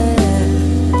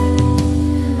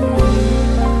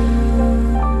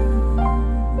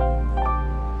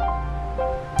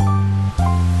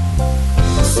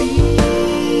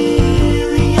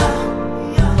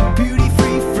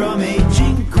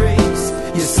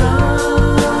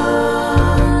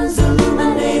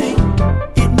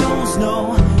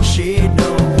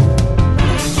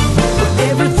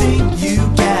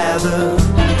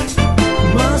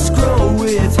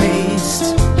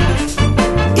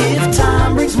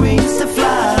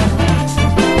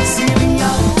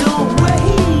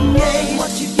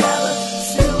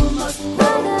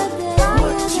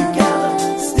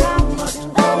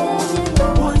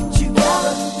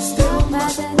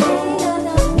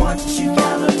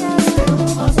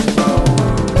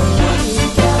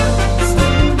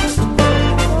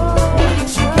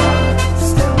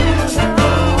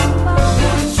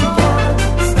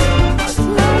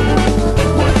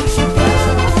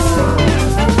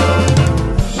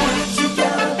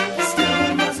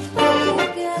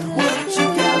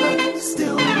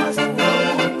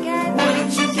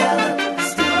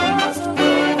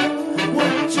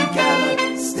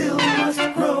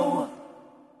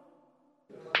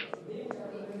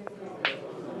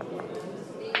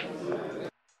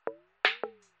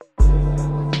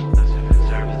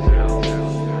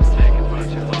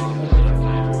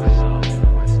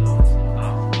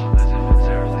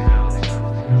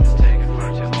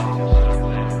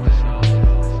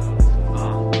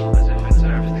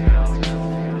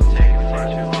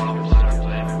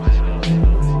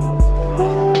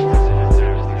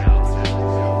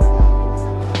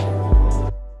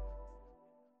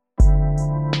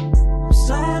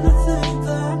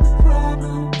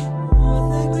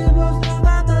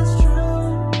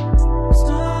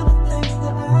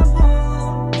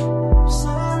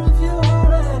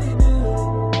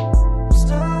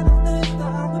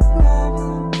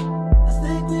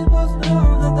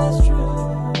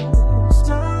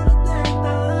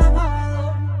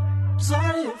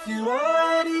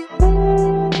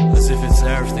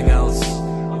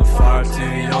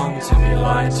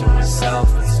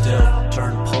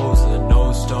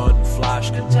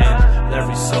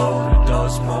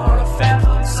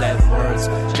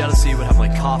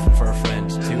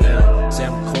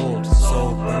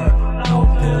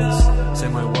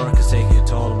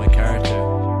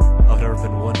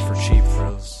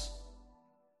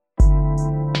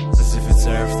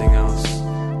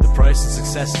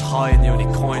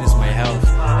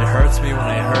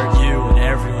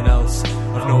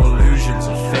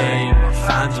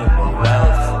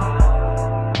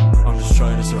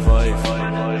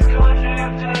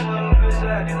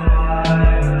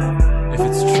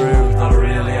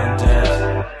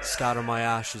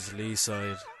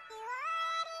 Side.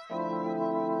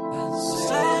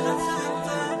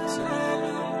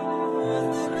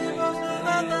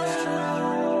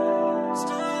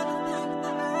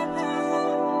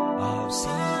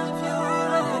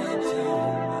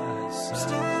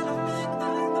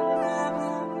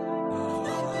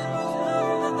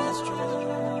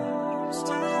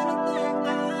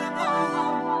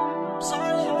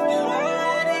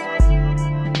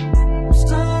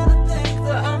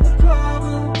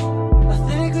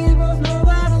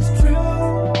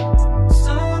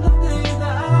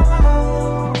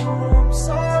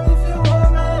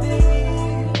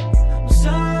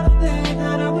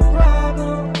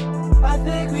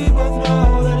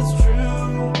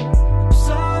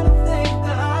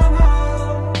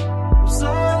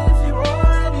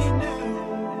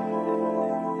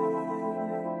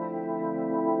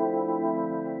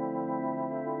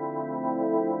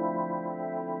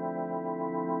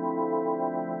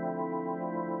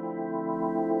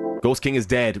 Ghostking is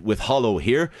Dead with Hollow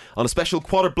here on a special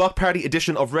Quarter Block Party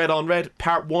edition of Red on Red,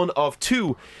 part 1 of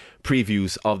 2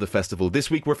 previews of the festival. This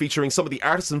week we're featuring some of the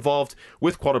artists involved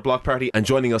with Quarter Block Party, and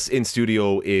joining us in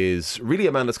studio is really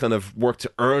a man that's kind of worked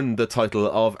to earn the title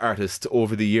of artist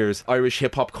over the years. Irish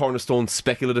hip-hop cornerstone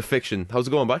Spekulativ Fiktion. How's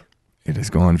it going, bye? It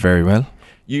is going very well.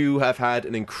 You have had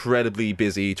an incredibly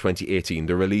busy 2018.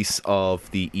 The release of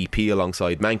the EP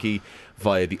alongside Yenkee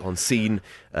via the Unseen,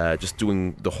 just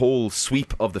doing the whole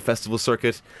sweep of the festival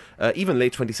circuit. Even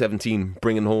late 2017,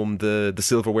 bringing home the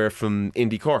silverware from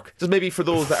Indie Cork. Just maybe for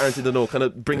those that aren't in the know, kind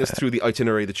of bring us through the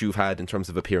itinerary that you've had in terms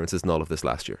of appearances and all of this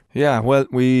last year. Yeah, well,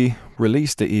 we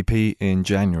released the EP in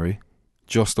January,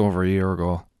 just over a year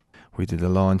ago. We did a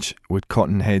launch with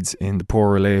Cutting Heads in the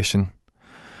Poor Relation.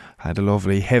 Had a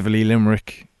lovely, heavily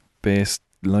Limerick-based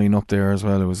line up there as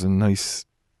well. It was a nice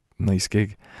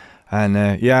gig. And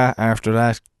after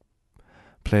that,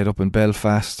 played up in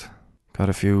Belfast, Got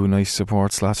a few nice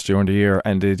support slots during the year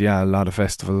and did, a lot of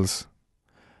festivals.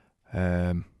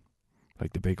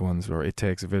 Like the big ones where It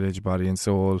Takes a Village, Body and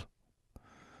Soul.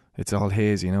 It's all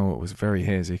hazy, it was very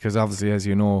hazy. Because obviously, as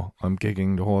you know, I'm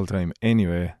gigging the whole time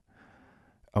anyway,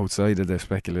 outside of the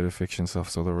speculative fiction stuff.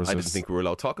 So there was I didn't think we were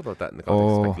allowed to talk about that in the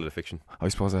context of speculative fiction. I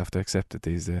suppose I have to accept it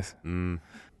these days.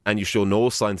 And you show no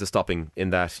signs of stopping in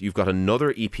that you've got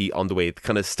another EP on the way. It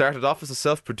kind of started off as a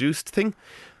self-produced thing,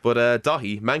 but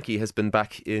Yenkee has been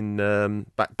back in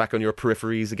back on your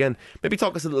peripheries again. Maybe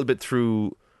talk us a little bit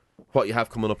through what you have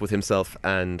coming up with himself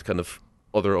and kind of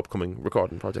other upcoming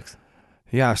recording projects.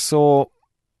 Yeah, so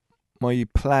my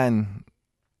plan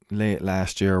late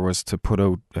last year was to put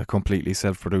out a completely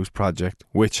self-produced project,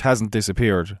 which hasn't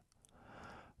disappeared,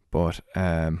 but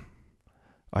I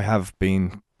have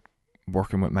been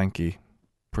working with Yenkee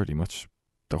pretty much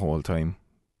the whole time.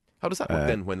 How does that work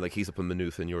then when he's up in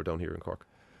Maynooth and you're down here in Cork?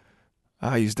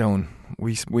 He's down.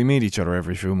 We meet each other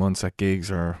every few months at gigs,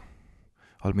 or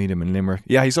I'll meet him in Limerick.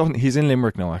 Yeah, he's in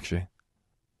Limerick now, actually.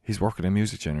 He's working in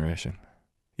Music Generation.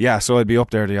 Yeah, so I'd be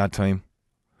up there the odd time,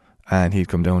 and he'd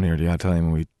come down here the odd time,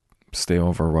 and we'd stay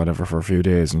over or whatever for a few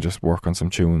days and just work on some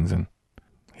tunes, and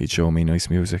he'd show me nice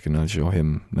music and I'd show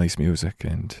him nice music.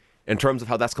 And in terms of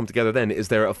how that's come together then, is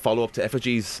there a follow-up to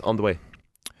Effigies on the way?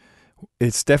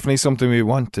 It's definitely something we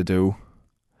want to do.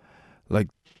 Like,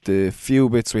 the few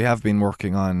bits we have been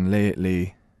working on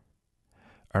lately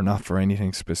are not for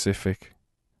anything specific.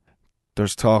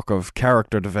 There's talk of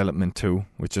character development too,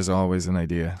 which is always an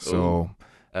idea. So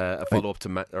a follow-up to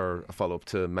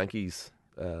Yenkee's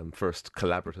first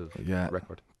collaborative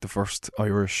record. The first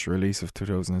Irish release of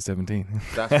 2017.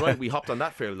 That's right, we hopped on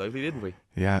that fairly lively, didn't we?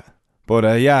 Yeah. But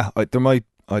I'd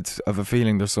have a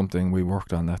feeling there's something we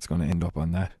worked on that's going to end up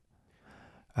on that.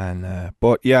 And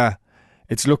but yeah,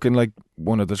 it's looking like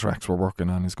one of the tracks we're working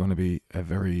on is going to be a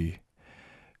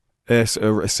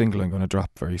single I'm going to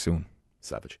drop very soon.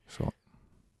 Savage. So,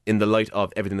 in the light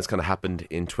of everything that's kind of happened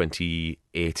in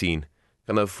 2018,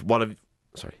 in light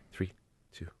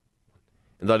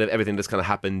of everything that's kind of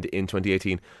happened in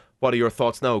 2018, what are your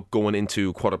thoughts now going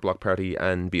into Quarter Block Party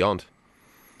and beyond?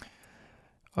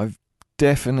 It's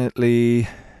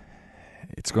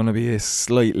going to be a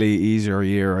slightly easier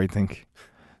year, I think.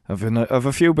 I've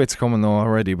a few bits coming though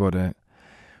already, but when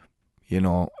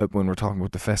we're talking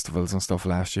about the festivals and stuff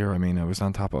last year, I mean, I was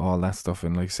on top of all that stuff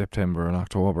in September and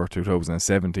October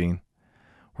 2017,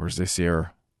 whereas this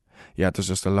year, there's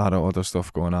just a lot of other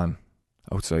stuff going on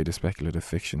outside of speculative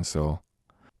fiction. So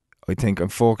I think I'm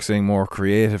focusing more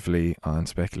creatively on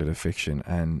speculative fiction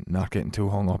and not getting too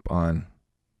hung up on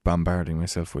bombarding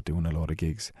myself with doing a lot of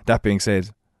gigs. That being said,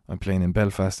 I'm playing in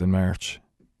Belfast in March.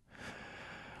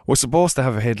 We're supposed to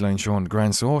have a headline show on the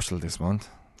Grand Social this month.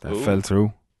 That fell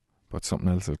through, but something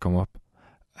else will come up.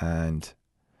 And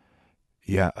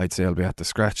I'd say I'll be at the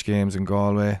Scratch Games in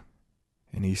Galway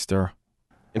in Easter.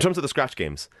 In terms of the Scratch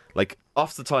Games,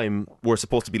 off the time, we're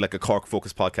supposed to be like a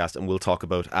Cork-focused podcast, and we'll talk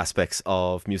about aspects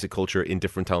of music culture in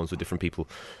different towns with different people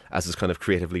as is kind of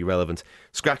creatively relevant.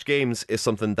 Scratch Games is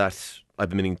something that I've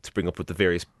been meaning to bring up with the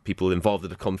various people involved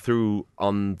that have come through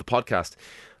on the podcast.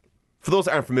 For those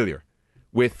that aren't familiar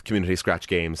with community Scratch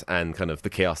Games and kind of the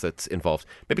chaos that's involved,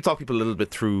 maybe talk people a little bit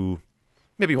through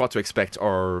maybe what to expect,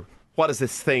 or what is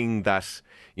this thing that,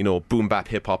 boom bap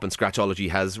hip hop and Scratchology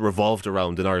has revolved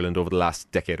around in Ireland over the last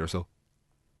decade or so?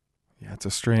 Yeah, it's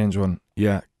a strange one.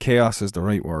 Yeah, chaos is the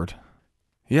right word.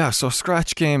 Yeah, so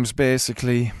Scratch Games,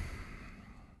 basically,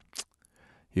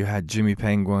 you had Jimmy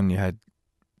Penguin, you had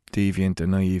Deviant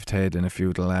and Naive Ted and a few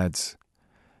of the lads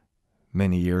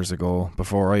many years ago,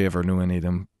 before I ever knew any of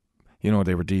them. They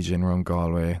were DJing around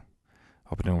Galway,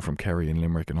 up and down from Kerry and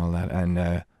Limerick and all that.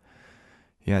 And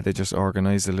they just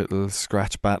organised a little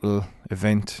scratch battle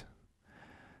event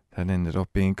that ended up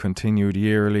being continued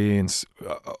yearly and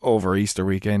over Easter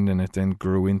weekend, and it then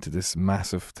grew into this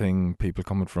massive thing, people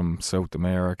coming from South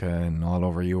America and all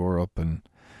over Europe, and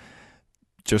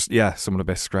just some of the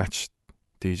best scratch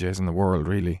DJs in the world,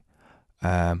 really.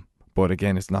 But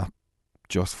again, it's not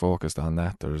just focused on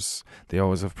that. They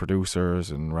always have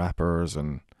producers and rappers,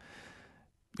 and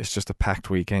it's just a packed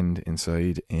weekend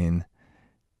inside in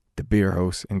the beer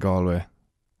house in Galway.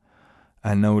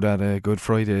 And now that Good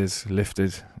Friday is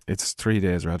lifted, it's 3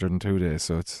 days rather than 2 days,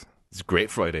 so it's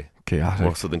Great Friday. Chaotic.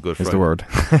 More so than Good Friday. Is the word.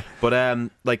 But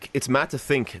it's mad to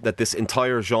think that this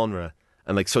entire genre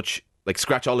and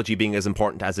Scratchology being as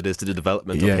important as it is to the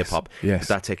development of hip hop,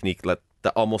 that technique, that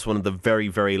almost one of the very,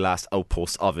 very last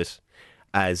outposts of it,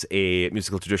 as a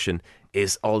musical tradition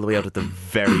is all the way out at the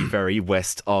very, very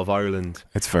west of Ireland.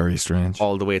 It's very strange.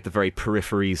 All the way at the very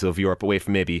peripheries of Europe, away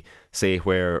from maybe, say,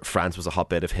 where France was a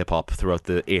hotbed of hip-hop throughout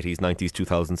the 80s, 90s,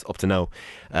 2000s, up to now.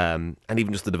 And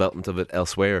even just the development of it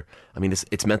elsewhere. I mean,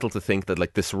 it's mental to think that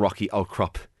like this rocky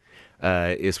outcrop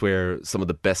is where some of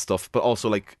the best stuff, but also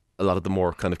like a lot of the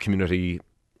more kind of community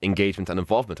engagement and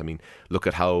involvement. I mean, look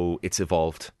at how it's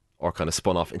evolved or kind of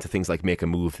spun off into things like Make a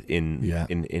Move in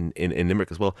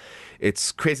Limerick as well.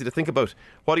 It's crazy to think about.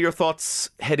 What are your thoughts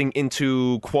heading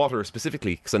into Quarter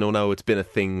specifically? Because I know now it's been a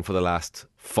thing for the last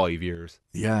 5 years.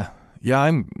 Yeah,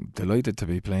 I'm delighted to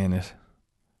be playing it.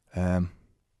 It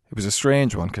was a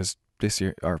strange one because this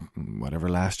year, or whatever,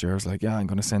 last year, I was like, I'm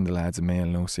going to send the lads a mail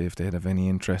now, see if they'd have any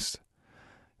interest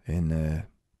in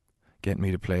getting me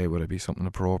to play. Would it be something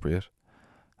appropriate?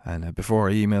 And before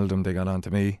I emailed them, they got on to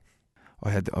me.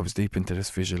 I was deep into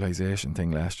this visualization thing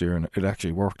last year, and it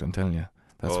actually worked. I'm telling you.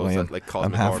 That's why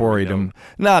I'm half worried.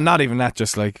 No, not even that.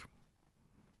 Just like,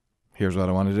 here's what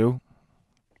I want to do.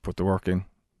 Put the work in.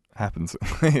 Happens.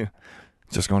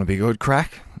 Just going to be good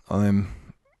crack. I'm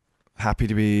happy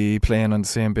to be playing on the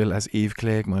same bill as Eve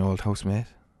Clegg, my old housemate.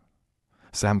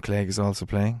 Sam Clegg is also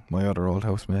playing, my other old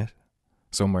housemate.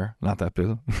 Somewhere, not that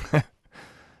bill.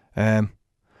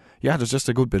 There's just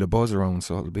a good bit of buzz around,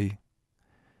 so it'll be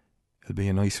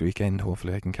a nice weekend.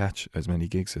 Hopefully I can catch as many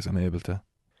gigs as I'm able to.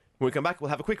 When we come back, we'll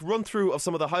have a quick run through of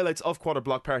some of the highlights of Quarter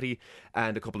Block Party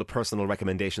and a couple of personal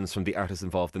recommendations from the artists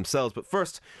involved themselves. But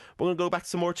first, we're going to go back to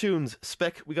some more tunes.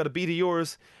 Spec, we got a beat of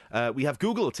yours. We have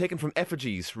Google, taken from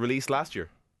Effigies, released last year.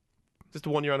 Just the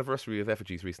 1 year anniversary of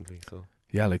Effigies recently. So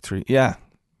yeah,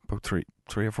 about three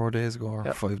or 4 days ago,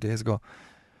 or 5 days ago.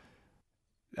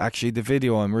 Actually, the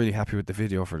video, I'm really happy with the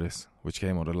video for this, which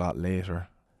came out a lot later.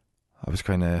 I was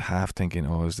kind of half thinking,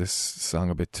 is this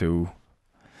song a bit too...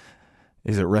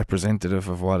 Is it representative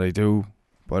of what I do?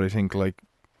 But I think, like,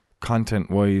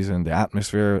 content-wise and the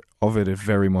atmosphere of it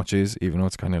very much is, even though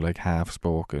it's kind of like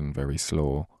half-spoken, very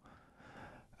slow.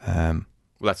 Well,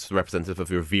 that's representative of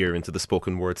your veer into the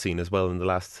spoken word scene as well in the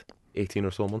last 18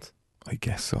 or so months. I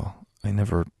guess so.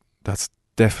 That's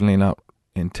definitely not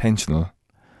intentional,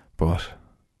 but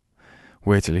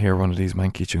wait till you hear one of these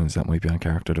Yenkee tunes that might be on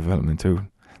character development too.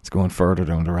 It's going further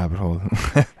down the rabbit hole.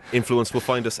 Influence will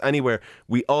find us anywhere.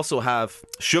 We also have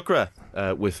Shookrah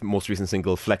with most recent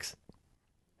single Flex.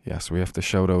 Yes, we have to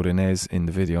shout out Inez in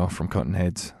the video from Cutting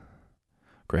Heads.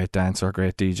 Great dancer,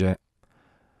 great DJ.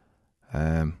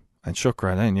 And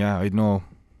Shookrah then, I'd know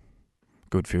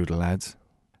good few of the lads.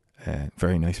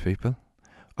 Very nice people.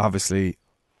 Obviously,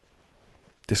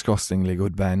 disgustingly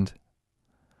good band.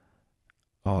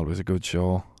 Always a good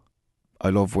show. I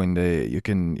love when you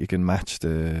can match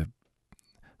the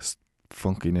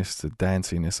funkiness, the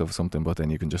danciness of something, but then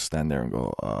you can just stand there and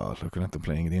go, looking at them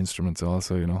playing the instruments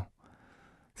also,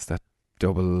 It's that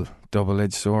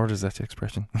double-edged sword, is that the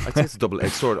expression? I'd say it's a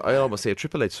double-edged sword. I almost say a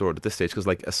triple-edged sword at this stage, because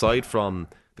like aside from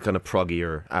the kind of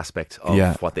proggier aspect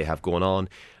of what they have going on,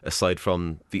 aside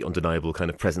from the undeniable kind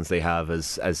of presence they have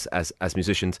as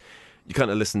musicians, you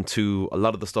kind of listen to a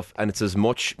lot of the stuff and it's as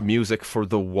much music for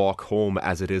the walk home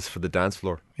as it is for the dance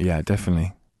floor. Yeah,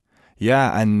 definitely.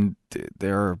 Yeah, and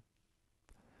their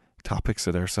topics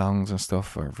of their songs and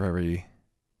stuff are very,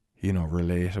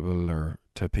 relatable or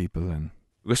to people. And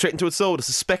we'll go straight into it. So this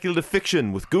is Speculative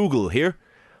Fiction with Google here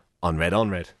on Red on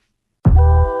Red.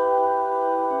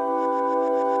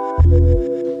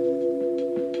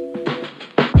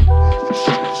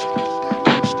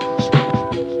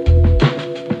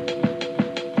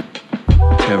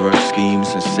 Terror schemes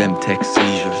and Semtex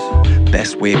seizures.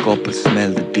 Best wake up and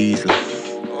smell the diesel.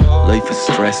 Life is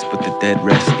stress, but the dead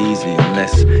rest easy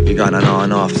unless you got an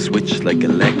on-off switch like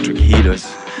electric heaters.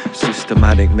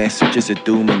 Systematic messages of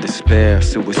doom and despair.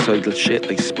 Suicidal shit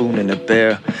like spooning a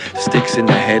bear. Sticks in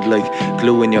the head like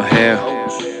glue in your hair.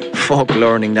 Fuck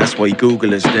learning, that's why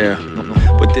Google is there.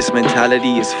 But this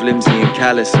mentality is flimsy and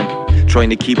callous, and trying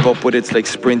to keep up with it's like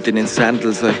sprinting in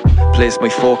sandals. I place my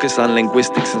focus on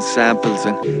linguistics and samples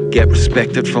and get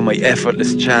respected for my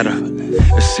effortless chatter.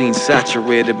 A scene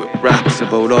saturated with raps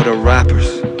about other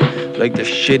rappers, like the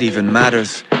shit even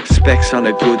matters. Specs on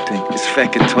a good thing is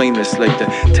feckin' timeless, like the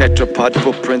tetrapod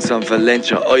footprints on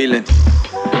Valencia Island.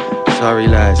 Sorry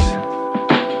lads,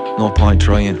 no point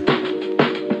trying.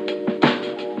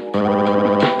 Life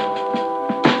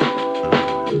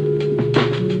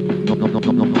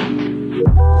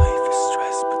is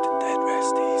stress, but the dead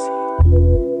rest easy.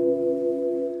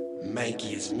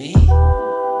 Yenkee is me.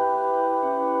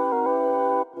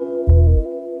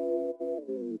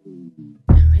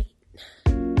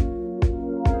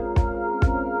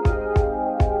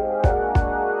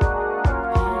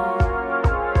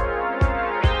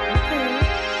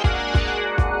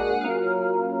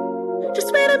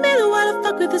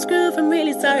 this groove. I'm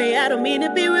really sorry, I don't mean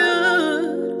to be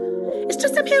rude. It's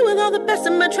just I'm here with all the best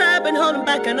of my tribe and holding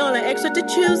back on all the extra to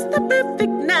choose the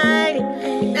perfect night.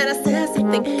 And I seriously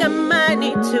think I might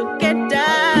need to get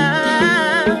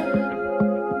down.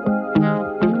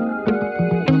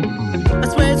 I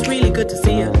swear it's really good to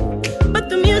see you, but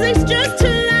the music's just too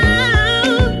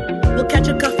loud. We'll catch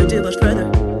a coffee to much further.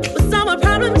 We'll solve our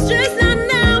problems just not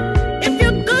now. If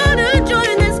you're gonna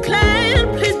join this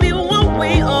clan, please be one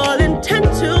we all intend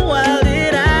to wild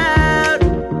it out.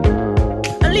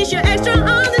 Unleash your extra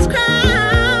on this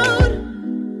crowd.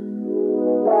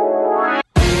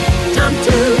 Time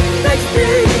to flex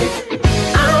big.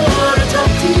 I don't wanna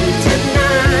talk to you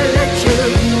tonight.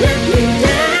 Let me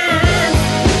dance.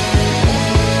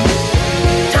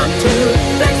 Time to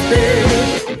flex big.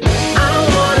 I don't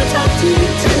wanna talk to you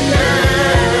tonight.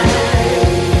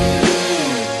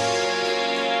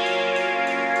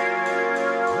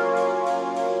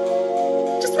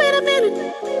 Just wait a minute.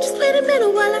 Just wait a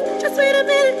minute while just wait a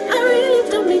minute. I really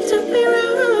don't need to be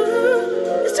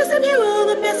rude. It's just I'm here with all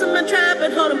the best of my tribe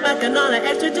and holding back on all the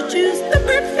extra to choose the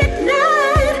perfect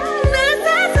night.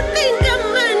 That's the thing I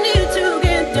might need to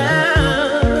get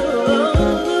down.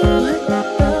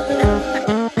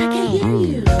 I can't hear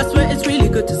you. I swear it's really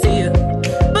good to see you,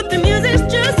 but the music's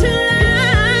just too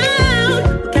loud.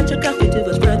 We'll catch a coffee to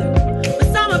those brother.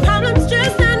 We'll solve our problems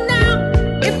just not now.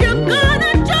 If you're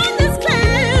gonna join this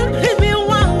clan, please be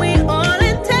one we all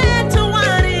intend to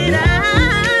want it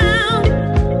out.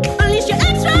 Unleash your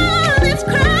extra on this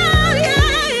crowd,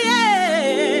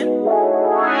 yeah.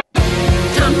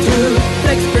 Time to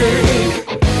flex break.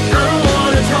 I don't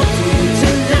wanna talk to you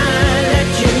tonight.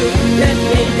 Let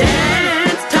me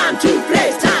dance. Time to flex,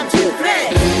 time to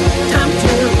flex. Time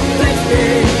to flex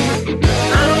break.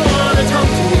 I don't wanna talk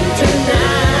to you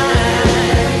tonight.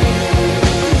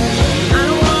 I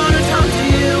don't wanna talk to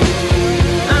you.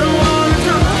 I don't wanna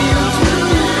talk to you too.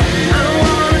 I don't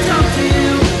wanna talk to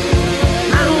you.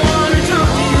 I don't wanna talk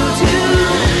to you too.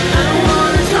 I don't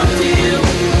wanna talk to you.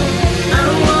 I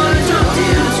don't wanna talk to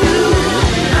you too.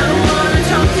 I don't wanna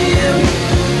talk to you.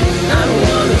 I don't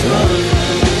wanna talk to you.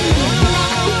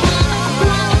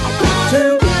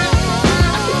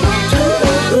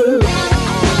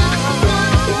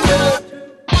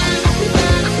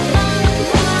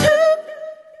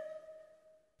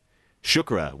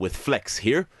 Shookrah with Flex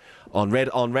here on Red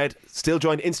on Red. Still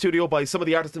joined in studio by some of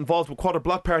the artists involved with Quarter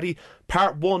Block Party,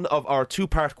 part one of our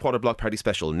two-part Quarter Block Party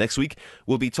special. Next week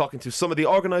we'll be talking to some of the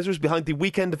organisers behind the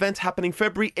weekend event happening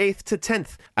February 8th to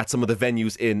 10th at some of the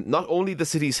venues in not only the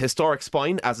city's historic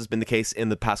spine, as has been the case in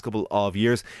the past couple of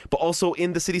years, but also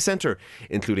in the city centre,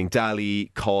 including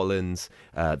Daly, Collins,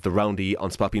 the Roundy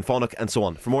on Spalpeen Fánacht and so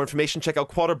on. For more information, check out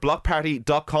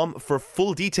quarterblockparty.com for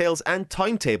full details and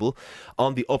timetable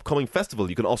on the upcoming festival.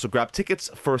 You can also grab tickets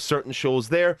for certain shows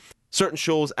there. Certain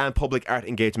shows and public art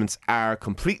engagements are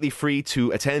completely free to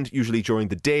attend, usually during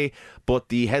the day, but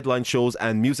the headline shows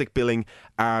and music billing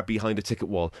are behind a ticket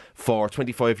wall. For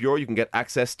 €25 you can get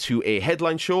access to a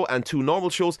headline show and two normal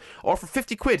shows, or for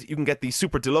 £50 you can get the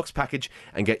super deluxe package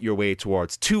and get your way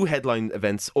towards two headline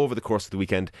events over the course of the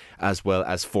weekend, as well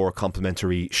as 4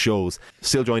 complimentary shows.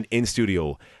 Still joined in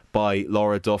studio by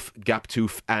Laura Duff,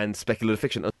 Gaptoof and Spekulativ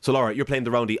Fiktion. So Laura, you're playing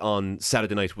the Roundy on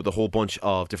Saturday night with a whole bunch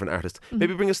of different artists.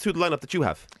 Maybe bring us through the lineup that you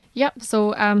have. Yep,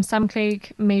 so Sam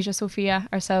Clegg, Maja Sophia,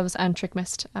 ourselves and Trick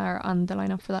Mist are on the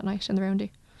lineup for that night in the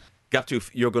Roundy. Gaptoof,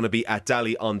 you're going to be at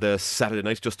Daly on the Saturday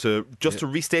night. Just to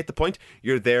restate the point,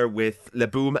 you're there with Le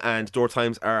Boom and door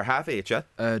times are 8:30,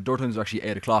 yeah? Door times are actually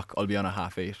 8 o'clock. I'll be on at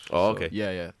 8:30. Oh, okay. So,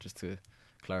 yeah, just to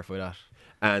clarify that.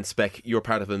 And Spec, you're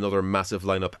part of another massive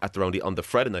lineup at the Roundy on the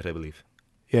Friday night, I believe.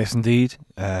 Yes, indeed.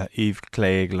 Eve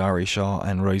Clegg, Laurie Shaw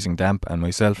and Rising Damp and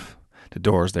myself. The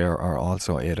doors there are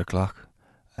also 8 o'clock.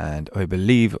 And I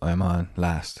believe I'm on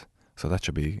last. So that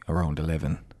should be around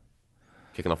 11.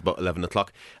 Kicking off about 11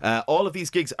 o'clock. All of these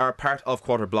gigs are part of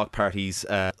Quarter Block Parties.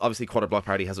 Obviously, Quarter Block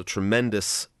Party has a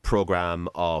tremendous programme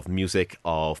of music,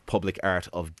 of public art,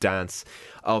 of dance,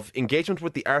 of engagement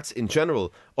with the arts in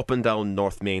general up and down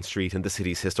North Main Street in the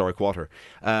city's historic quarter.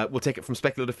 We'll take it from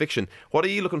Spekulativ Fiktion. What are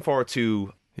you looking forward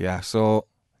to? Yeah, so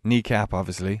Kneecap,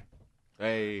 obviously.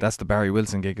 Hey. That's the Barry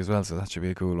Wilson gig as well, so that should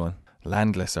be a cool one.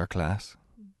 Landless are class.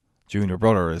 Junior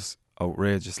Brother is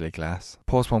outrageously class.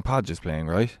 Postpone Podge is playing,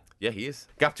 right? Yeah, he is.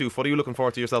 Gaptoof, what are you looking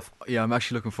forward to yourself? Yeah, I'm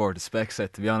actually looking forward to Spec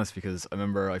set, to be honest, because I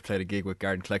remember I played a gig with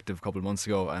Garden Collective a couple of months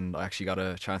ago and I actually got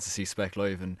a chance to see Spec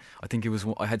live, and I think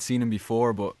I had seen him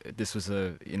before, but this was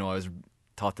I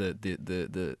thought that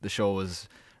the show was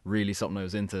really something I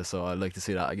was into, so I'd like to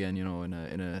see that again,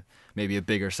 in a maybe a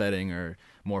bigger setting or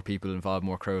more people involved,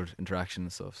 more crowd interaction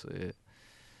and stuff. So yeah.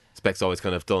 Spec's always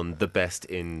kind of done the best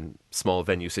in small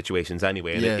venue situations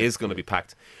anyway, and it is going to be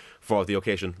packed for the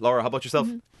occasion. Laura, how about yourself?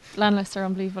 Landless are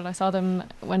unbelievable. I saw them,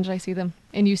 when did I see them?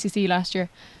 In UCC last year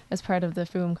as part of the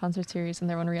Foom concert series, and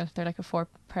they're unreal. They're like a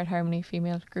 4-part harmony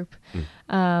female group.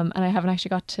 And I haven't actually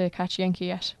got to catch Yenkee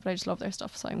yet, but I just love their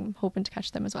stuff, so I'm hoping to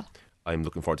catch them as well. I'm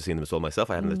looking forward to seeing them as well myself.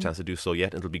 I haven't had a chance to do so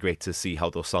yet, and it'll be great to see how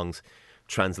those songs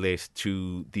translate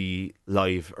to the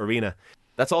live arena.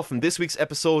 That's all from this week's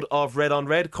episode of Red on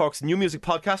Red, Cork's new music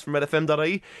podcast from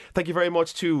redfm.ie. Thank you very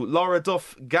much to Laura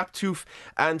Duff, Gaptoof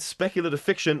and Spekulativ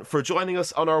Fiction for joining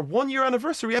us on our 1-year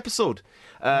anniversary episode.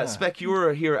 Spec, you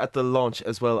were here at the launch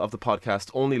as well of the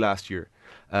podcast only last year,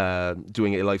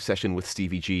 doing a live session with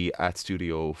Stevie G at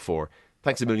Studio 4.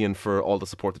 Thanks a million for all the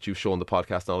support that you've shown the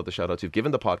podcast and all of the shout outs you've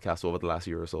given the podcast over the last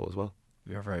year or so as well.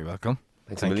 You're very welcome.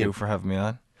 Thank you for having me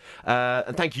on.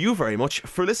 And thank you very much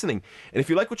for listening. And if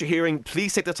you like what you're hearing,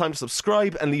 please take the time to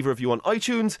subscribe and leave a review on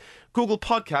iTunes, Google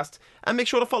Podcast, and make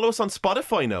sure to follow us on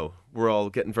Spotify now. We're all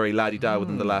getting very laddie-da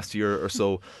within the last year or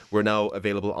so. We're now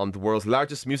available on the world's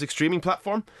largest music streaming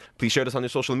platform. Please share this on your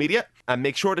social media and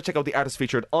make sure to check out the artists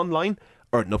featured online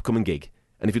or at an upcoming gig.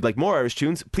 And if you'd like more Irish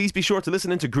tunes, please be sure to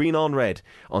listen in to Green on Red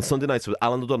on Sunday nights with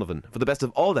Alan O'Donovan for the best of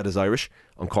all that is Irish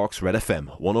on Cork's Red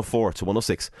FM 104 to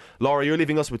 106. Laura, you're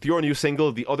leaving us with your new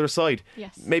single, The Other Side.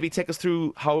 Yes. Maybe take us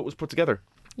through how it was put together.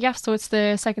 Yeah, so it's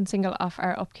the second single off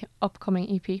our upcoming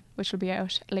EP, which will be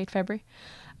out late February.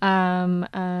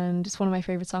 And it's one of my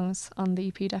favourite songs on the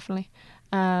EP, definitely.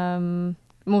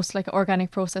 Most like organic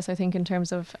process, I think, in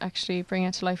terms of actually bringing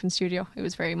it to life in studio. It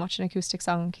was very much an acoustic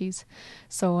song and keys.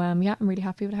 So yeah, I'm really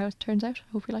happy with how it turns out.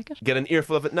 Hope you like it. Get an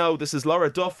earful of it now. This is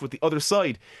Laura Duff with The Other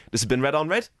Side. This has been Red on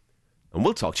Red, and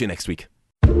we'll talk to you next week.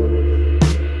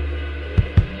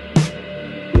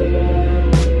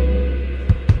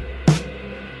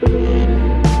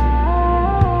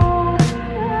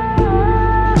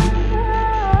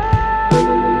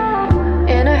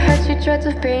 In her head she dreads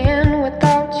of being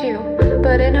without you,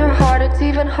 but in her heart it's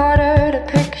even harder to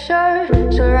picture.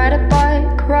 She'll ride a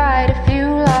bike, write a few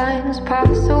lines,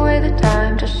 pass away the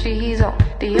time till she's on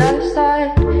the other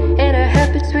side. In her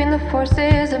head between the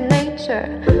forces of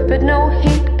nature, but no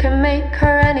heat can make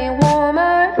her any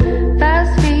warmer.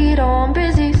 Fast feet on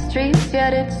busy streets,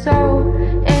 yet it's so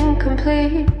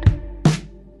incomplete.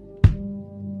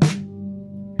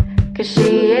 'Cause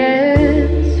she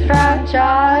is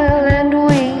fragile and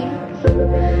weak,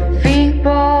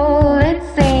 feeble it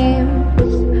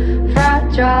seems,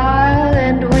 fragile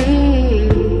and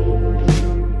weak.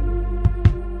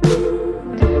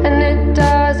 And it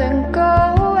doesn't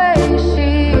go away,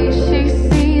 she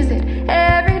sees it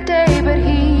every day, but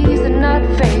he's not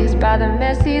fazed by the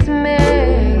mess he's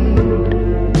made.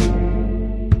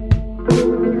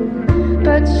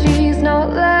 But she's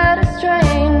not led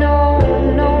astray, no,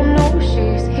 no, no,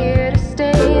 she's here to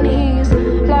stay, and he's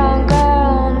long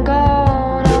gone,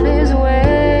 gone on his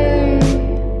way.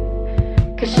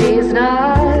 'Cause she's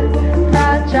not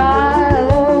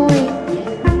fragile or weak,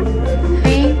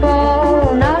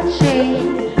 feeble, not she,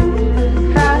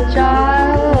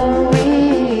 fragile or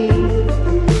weak.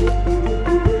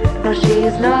 No,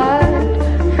 she's not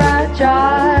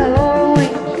fragile or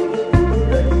weak,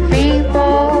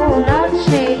 feeble, not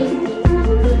she,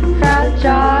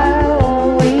 fragile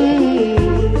or weak.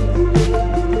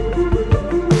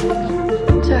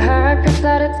 To her I preach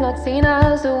that it's not seen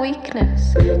as a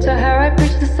weakness. To her I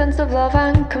preach the sense of love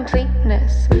and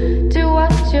completeness. Do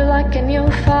what you like and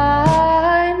you'll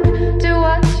find, do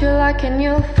what you like and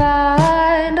you'll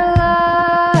find a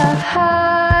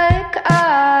like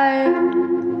I'm.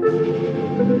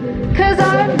 'Cause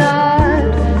I'm not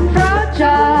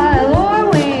fragile or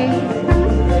weak,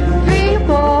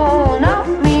 feeble, not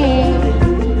me,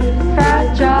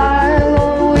 fragile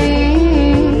or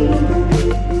weak.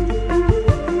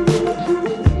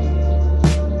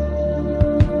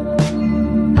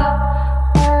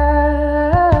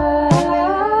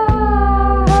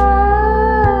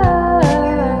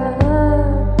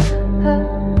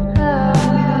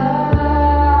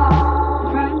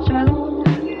 Fragile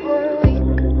or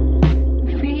weak,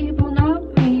 feeble.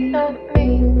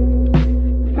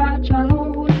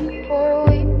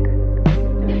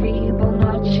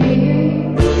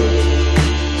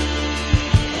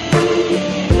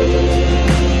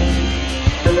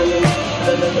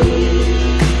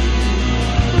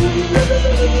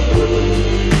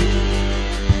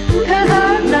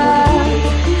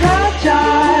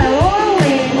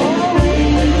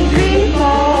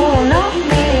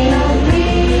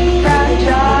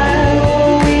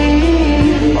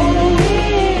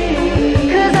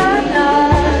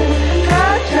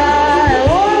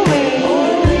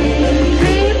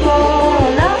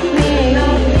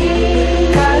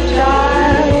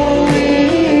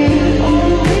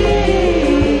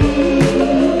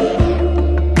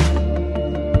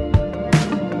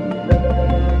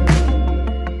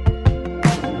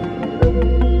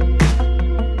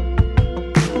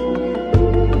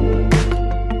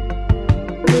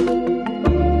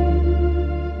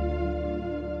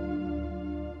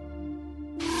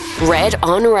 Red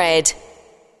on Red.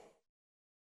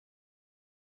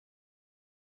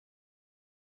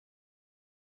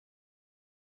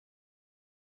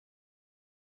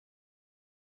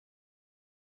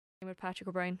 With Patrick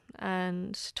O'Brien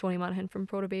and Tony Monaghan from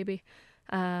Proto Baby.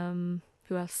 Who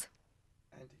else?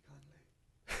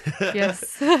 Yes.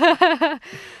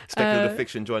 Speculative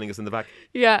Fiction joining us in the back.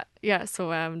 Yeah. So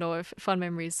no, I have fond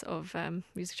memories of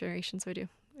Music Generation, so I do.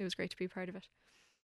 It was great to be part of it.